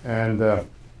 And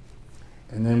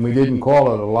then we didn't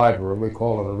call it a library, we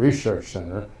called it a research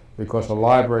center, because a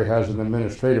library has an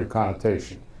administrative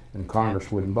connotation, and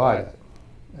Congress wouldn't buy that.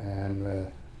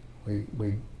 And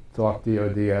we talked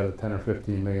DOD out of $10 or $15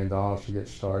 million to get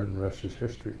started, and the rest is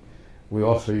history. We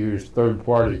also used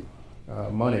third-party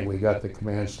money. We got the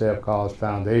Command Staff College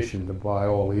Foundation to buy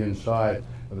all the inside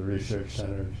of the research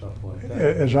center and stuff like that.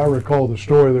 As I recall the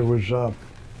story, there was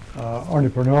Arnie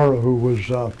Pernara, who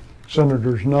was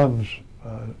Senator Nunn's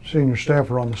senior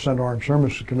staffer on the Senate Armed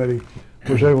Services Committee,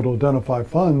 was able to identify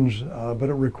funds, but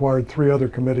it required 3 other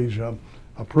committees'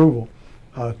 approval.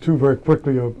 2 very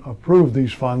quickly approved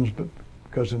these funds, but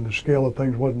because in the scale of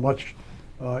things wasn't much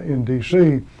in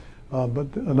D.C., but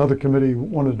another committee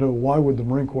wanted to know why would the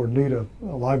Marine Corps need a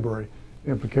library,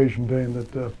 implication being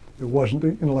that it wasn't the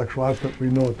intellectual output we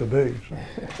know it to be. So,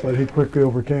 but he quickly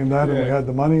overcame that, and we had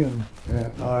the money, and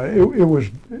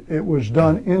it was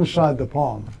done inside the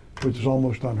palm, which is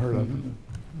almost unheard of.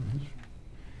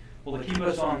 Well, to keep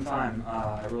us on time,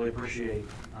 I really appreciate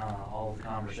all of the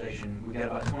conversation. We've got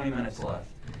about 20 minutes left.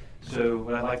 So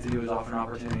what I'd like to do is offer an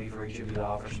opportunity for each of you to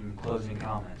offer some closing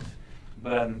comments.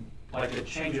 But I'd like to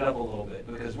change it up a little bit,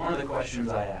 because one of the questions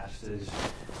I asked is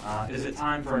it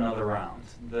time for another round?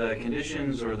 The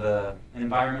conditions or the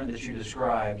environment that you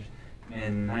described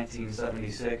in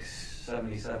 1976,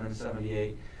 77,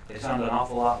 78, they sound an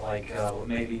awful lot like what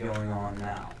may be going on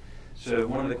now. So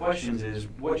one of the questions is,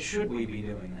 what should we be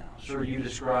doing now? Sir, you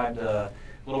described a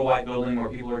little white building where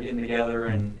people are getting together,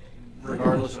 and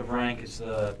regardless of rank, it's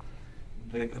the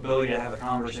ability to have a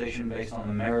conversation based on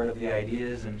the merit of the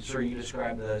ideas. And sir, you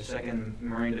described the 2nd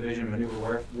Marine Division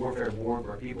Maneuver Warfare Board,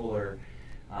 where people are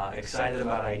excited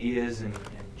about ideas and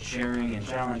sharing and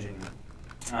challenging.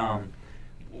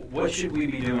 What should we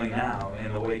be doing now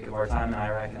in the wake of our time in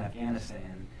Iraq and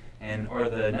Afghanistan? And are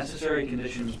the necessary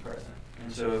conditions present?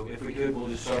 And so if we could, we'll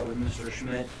just start with Mr.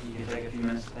 Schmitt. You can take a few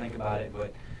minutes to think about it,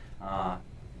 but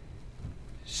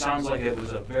sounds like it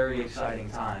was a very exciting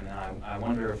time, and I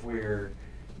wonder if we're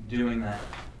doing that.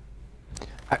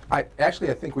 I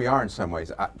think we are in some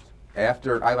ways.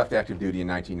 After I left active duty in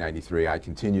 1993, I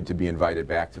continued to be invited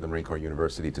back to the Marine Corps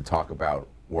University to talk about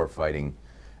warfighting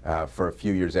for a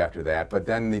few years after that, but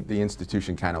then the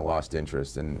institution kind of lost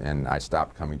interest, and I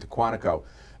stopped coming to Quantico.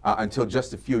 Until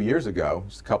just a few years ago,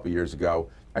 just a couple years ago,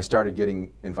 I started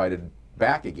getting invited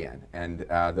back again, and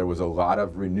there was a lot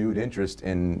of renewed interest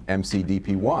in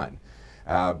MCDP1.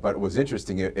 But it was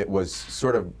interesting, it was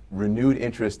sort of renewed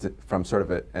interest from sort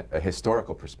of a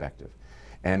historical perspective.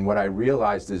 And what I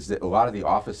realized is that a lot of the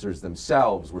officers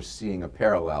themselves were seeing a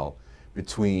parallel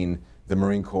between the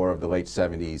Marine Corps of the late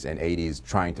 70s and 80s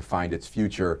trying to find its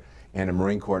future, and a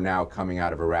Marine Corps now coming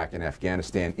out of Iraq and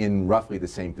Afghanistan in roughly the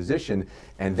same position.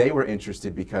 And they were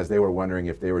interested because they were wondering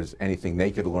if there was anything they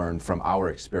could learn from our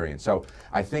experience. So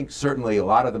I think certainly a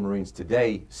lot of the Marines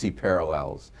today see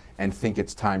parallels and think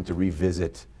it's time to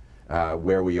revisit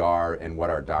where we are and what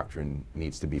our doctrine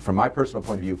needs to be. From my personal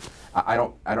point of view, I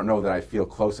don't know that I feel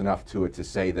close enough to it to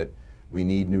say that we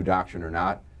need new doctrine or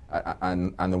not.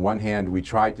 On the one hand, we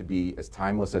tried to be as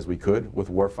timeless as we could with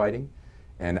warfighting,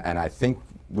 and I think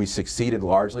we succeeded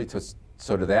largely.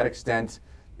 So to that extent,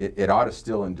 it ought to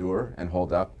still endure and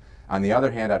hold up. On the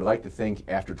other hand, I'd like to think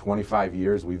after 25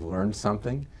 years we've learned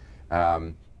something,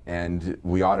 and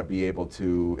we ought to be able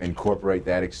to incorporate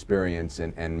that experience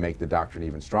and make the doctrine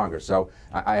even stronger. So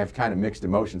I have kind of mixed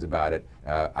emotions about it.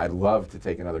 I'd love to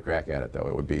take another crack at it, though.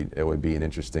 It would be an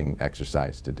interesting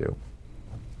exercise to do.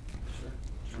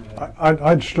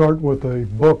 I'd start with a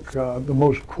book, the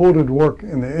most quoted work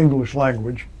in the English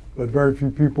language, but very few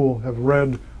people have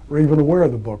read or even aware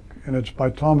of the book, and it's by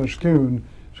Thomas Kuhn.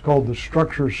 It's called The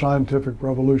Structure of Scientific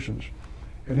Revolutions.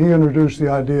 And he introduced the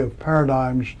idea of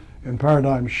paradigms and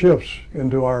paradigm shifts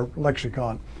into our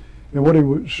lexicon. And what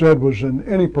he said was, in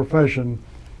any profession,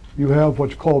 you have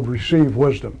what's called received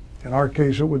wisdom. In our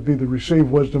case, it would be the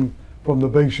received wisdom from the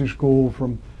basic school,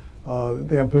 from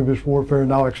the Amphibious Warfare,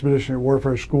 now Expeditionary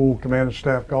Warfare School, Command and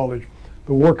Staff College,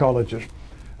 the war colleges.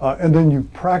 and then you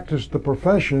practice the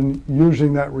profession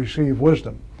using that received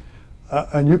wisdom.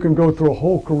 And you can go through a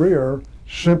whole career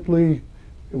simply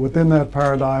within that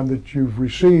paradigm that you've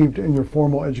received in your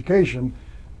formal education,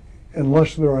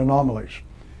 unless there are anomalies.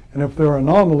 And if there are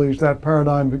anomalies, that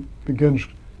paradigm begins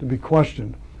to be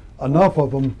questioned. Enough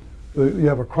of them, you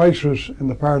have a crisis and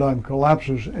the paradigm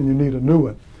collapses and you need a new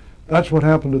one. That's what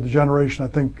happened to the generation I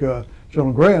think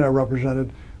General Gray and I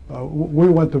represented. We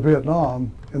went to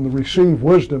Vietnam and the received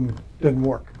wisdom didn't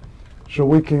work. So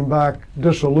we came back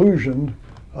disillusioned,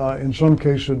 in some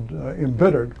cases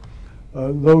embittered.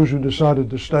 Those who decided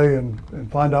to stay and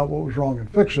find out what was wrong and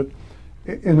fix it,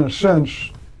 in a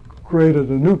sense, created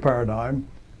a new paradigm.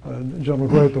 General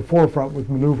Gray at the forefront with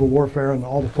maneuver warfare and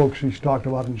all the folks he's talked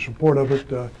about in support of it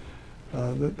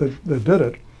that did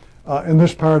it. And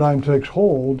this paradigm takes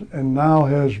hold and now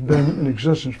has been in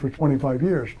existence for 25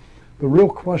 years. The real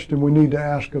question we need to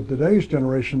ask of today's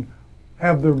generation,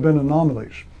 have there been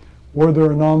anomalies? Were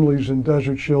there anomalies in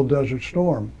Desert Shield, Desert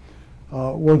Storm?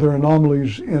 Were there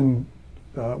anomalies in,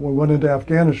 we went into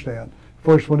Afghanistan,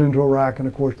 first went into Iraq, and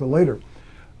of course the later.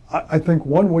 I think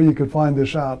one way you could find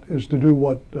this out is to do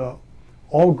what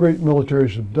all great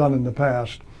militaries have done in the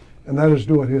past, and that is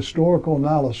do a historical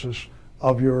analysis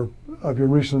of your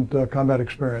recent combat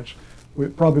experience.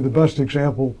 Probably the best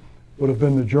example would have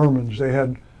been the Germans. They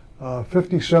had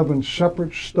 57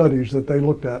 separate studies that they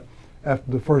looked at after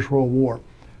the First World War.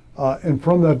 And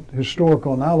from that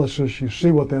historical analysis, you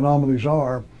see what the anomalies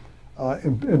are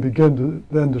and begin to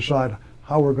then decide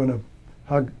how to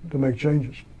make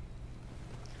changes.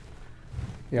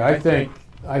 Yeah, I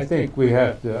think we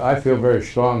have to. I feel very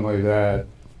strongly that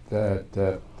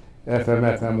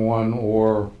FMFM1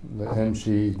 or the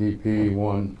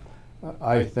MCDP1.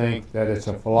 I think that it's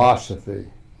a philosophy,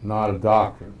 not a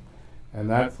doctrine, and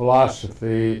that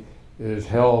philosophy is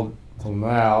held till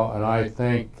now. And I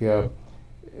think the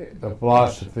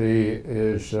philosophy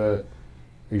is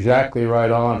exactly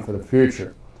right on for the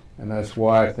future, and that's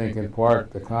why I think in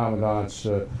part the commandant's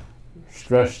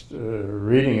stressed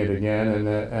reading it again,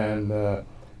 and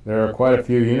there are quite a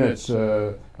few units.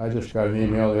 I just got an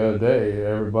email the other day.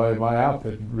 Everybody in my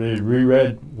outfit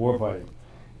reread Warfighting,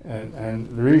 and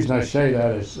the reason I say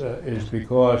that is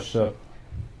because the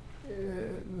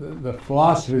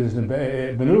philosophy is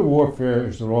maneuver warfare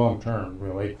is the wrong term,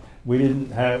 really. We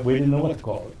didn't know what to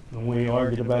call it, and we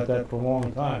argued about that for a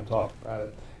long time, talked about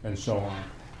it, and so on.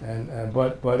 And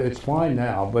but it's fine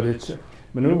now. But it's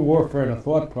maneuver warfare and a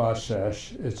thought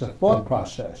process. It's a thought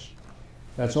process.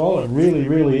 That's all it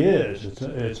really is.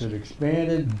 It's an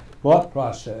expanded thought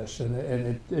process, and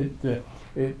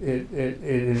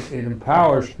it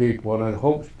empowers people, and it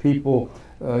hopes people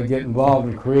get involved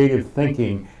in creative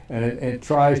thinking, and it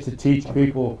tries to teach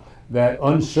people that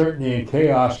uncertainty and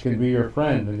chaos can be your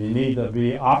friend, and you need to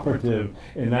be operative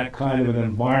in that kind of an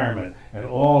environment, and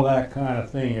all that kind of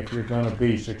thing if you're going to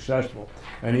be successful.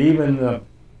 And even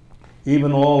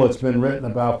all that's been written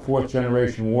about fourth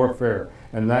generation warfare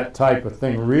and that type of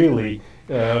thing really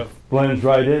blends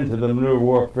right into the maneuver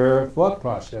warfare thought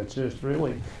process. It's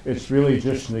really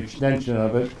just an extension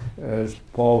of it, as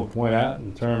Paul would point out,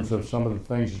 in terms of some of the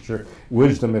things that your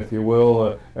wisdom, if you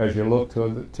will, as you look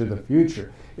to the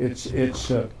future.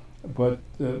 But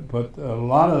a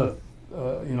lot of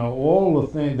all the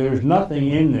things. There's nothing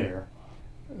in there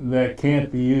that can't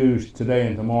be used today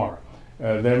and tomorrow.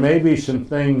 There may be some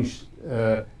things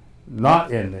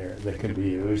not in there that can be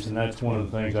used, and that's one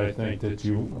of the things I think that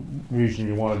reason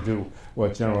you want to do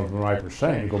what General Van Riper is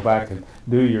saying, go back and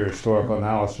do your historical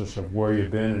analysis of where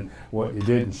you've been and what you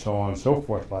did and so on and so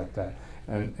forth like that.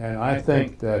 And I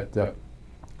think that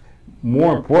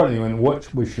more importantly, and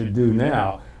what we should do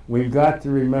now, we've got to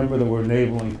remember that we're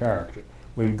naval in character.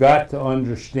 We've got to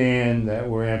understand that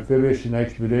we're amphibious and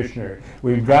expeditionary.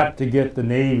 We've got to get the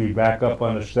Navy back up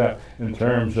on the step in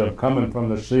terms of coming from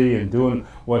the sea and doing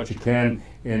what you can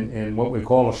in what we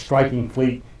call a striking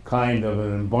fleet kind of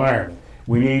an environment.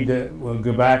 We need to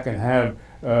go back and have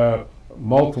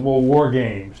multiple war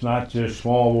games, not just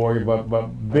small war, but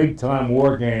big-time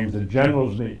war games. The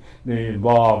generals need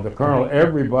involved, the colonel,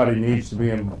 everybody needs to be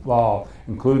involved,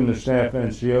 including the staff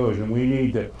NCOs, and we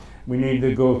need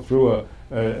to go through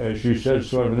as you said,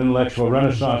 sort of an intellectual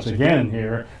renaissance again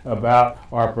here about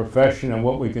our profession and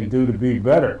what we can do to be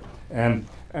better.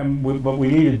 But we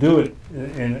need to do it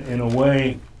in a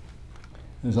way,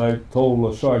 as I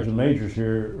told the sergeant majors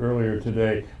here earlier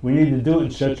today, we need to do it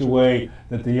in such a way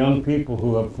that the young people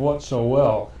who have fought so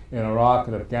well in Iraq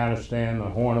and Afghanistan, the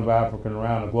Horn of Africa, and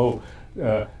around the globe,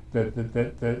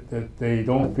 that they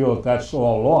don't feel that that's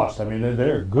all lost. I mean,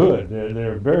 they're good.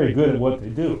 They're very good at what they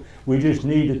do. We just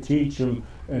need to teach them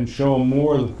and show them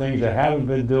more of the things they haven't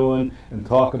been doing and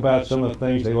talk about some of the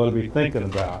things they ought to be thinking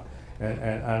about.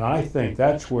 And I think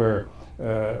that's where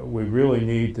we really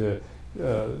need to,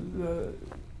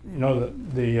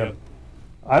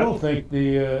 I don't think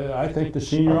I think the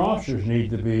senior officers need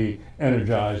to be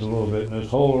energized a little bit in this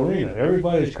whole arena.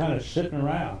 Everybody's kind of sitting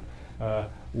around,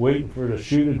 waiting for the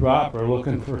shoe to drop or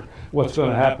looking for what's going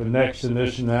to happen next and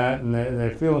this and that, and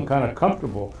they're feeling kind of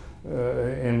comfortable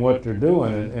in what they're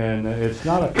doing. And it's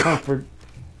not a comfort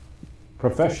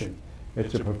profession.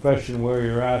 It's a profession where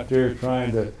you're out there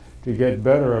trying to get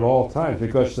better at all times,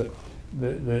 because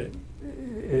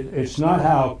it's not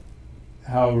how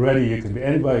ready you can be.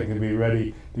 Anybody can be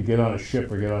ready to get on a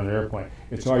ship or get on an airplane.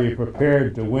 It's, are you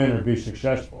prepared to win or be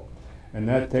successful? And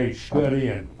that takes study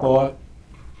and thought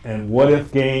and what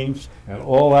if games and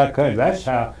all that kind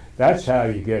of, that's how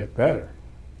you get better.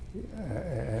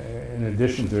 In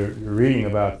addition to reading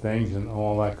about things and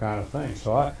all that kind of thing.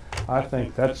 So I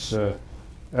think that's the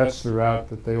route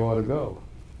that they ought to go.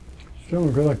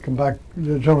 Gentleman Gray, I'd like to come back.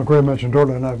 Gentleman Gray mentioned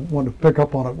earlier, and I wanted to pick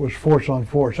up on it, was force on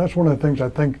force. That's one of the things I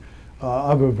think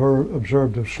I've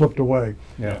observed have slipped away.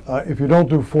 Yeah. If you don't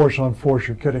do force on force,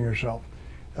 you're kidding yourself.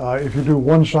 If you do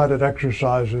one-sided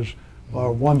exercises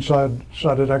or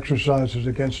one-sided exercises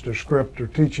against a script or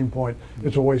teaching point,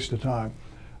 it's a waste of time.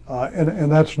 And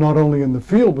that's not only in the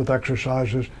field with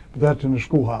exercises, but that's in the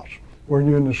schoolhouse. When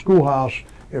you're in the schoolhouse,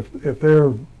 if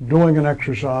they're doing an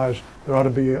exercise, there ought to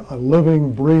be a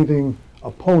living, breathing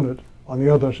opponent on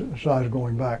the other side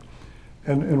going back.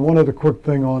 And one other quick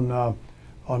thing on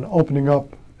opening up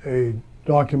a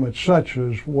document such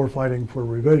as Warfighting for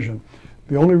Revision.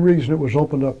 The only reason it was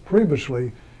opened up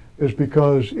previously is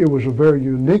because it was a very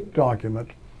unique document,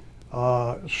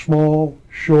 small,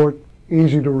 short,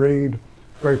 easy to read,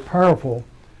 very powerful.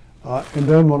 And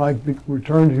then when I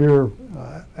returned here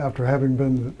after having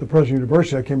been the president of the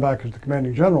university, I came back as the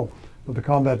commanding general of the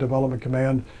Combat Development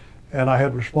Command, and I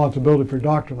had responsibility for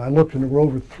doctrine. I looked, and there were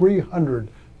over 300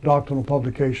 doctrinal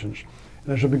publications.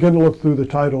 And as I began to look through the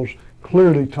titles,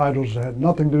 clearly titles that had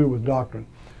nothing to do with doctrine.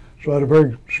 So I had a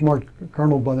very smart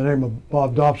colonel by the name of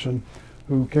Bob Dobson,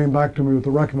 who came back to me with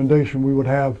the recommendation we would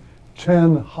have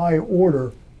 10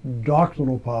 high-order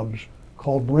doctrinal pubs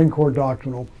called Marine Corps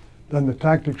Doctrinal. Then the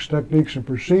tactics, techniques, and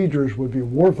procedures would be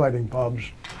warfighting pubs,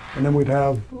 and then we'd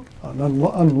have an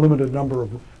unlimited number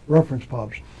of reference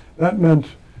pubs. That meant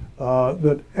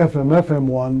that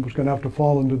FM1 was going to have to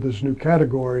fall into this new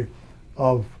category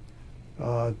of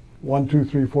 1, 2,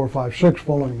 3, 4, 5, 6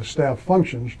 following the staff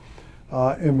functions,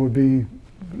 and would be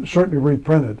certainly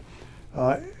reprinted.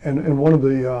 And one of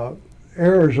the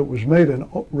errors that was made in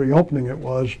reopening it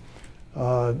was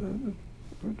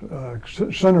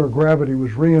center of gravity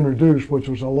was reintroduced, which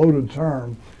was a loaded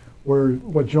term, where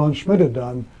what John Schmitt had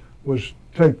done was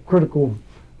take critical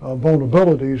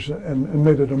vulnerabilities and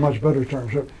made it a much better term.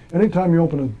 So anytime you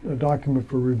open a document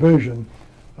for revision,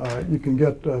 you can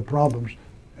get problems.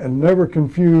 And never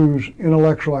confuse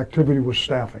intellectual activity with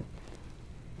staffing.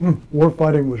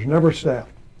 Warfighting was never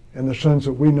staffed in the sense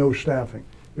that we know staffing.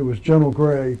 It was General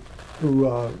Gray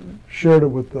who shared it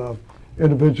with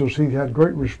individuals he had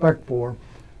great respect for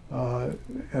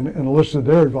and enlisted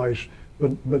their advice,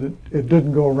 but it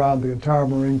didn't go around the entire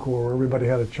Marine Corps where everybody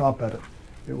had a chop at it.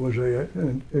 It was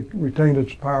it retained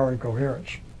its power and coherence.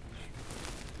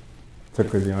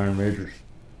 Particularly the Iron Majors.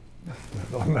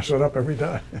 I mess it up every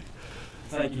time.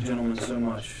 Thank you, gentlemen, so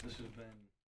much. This is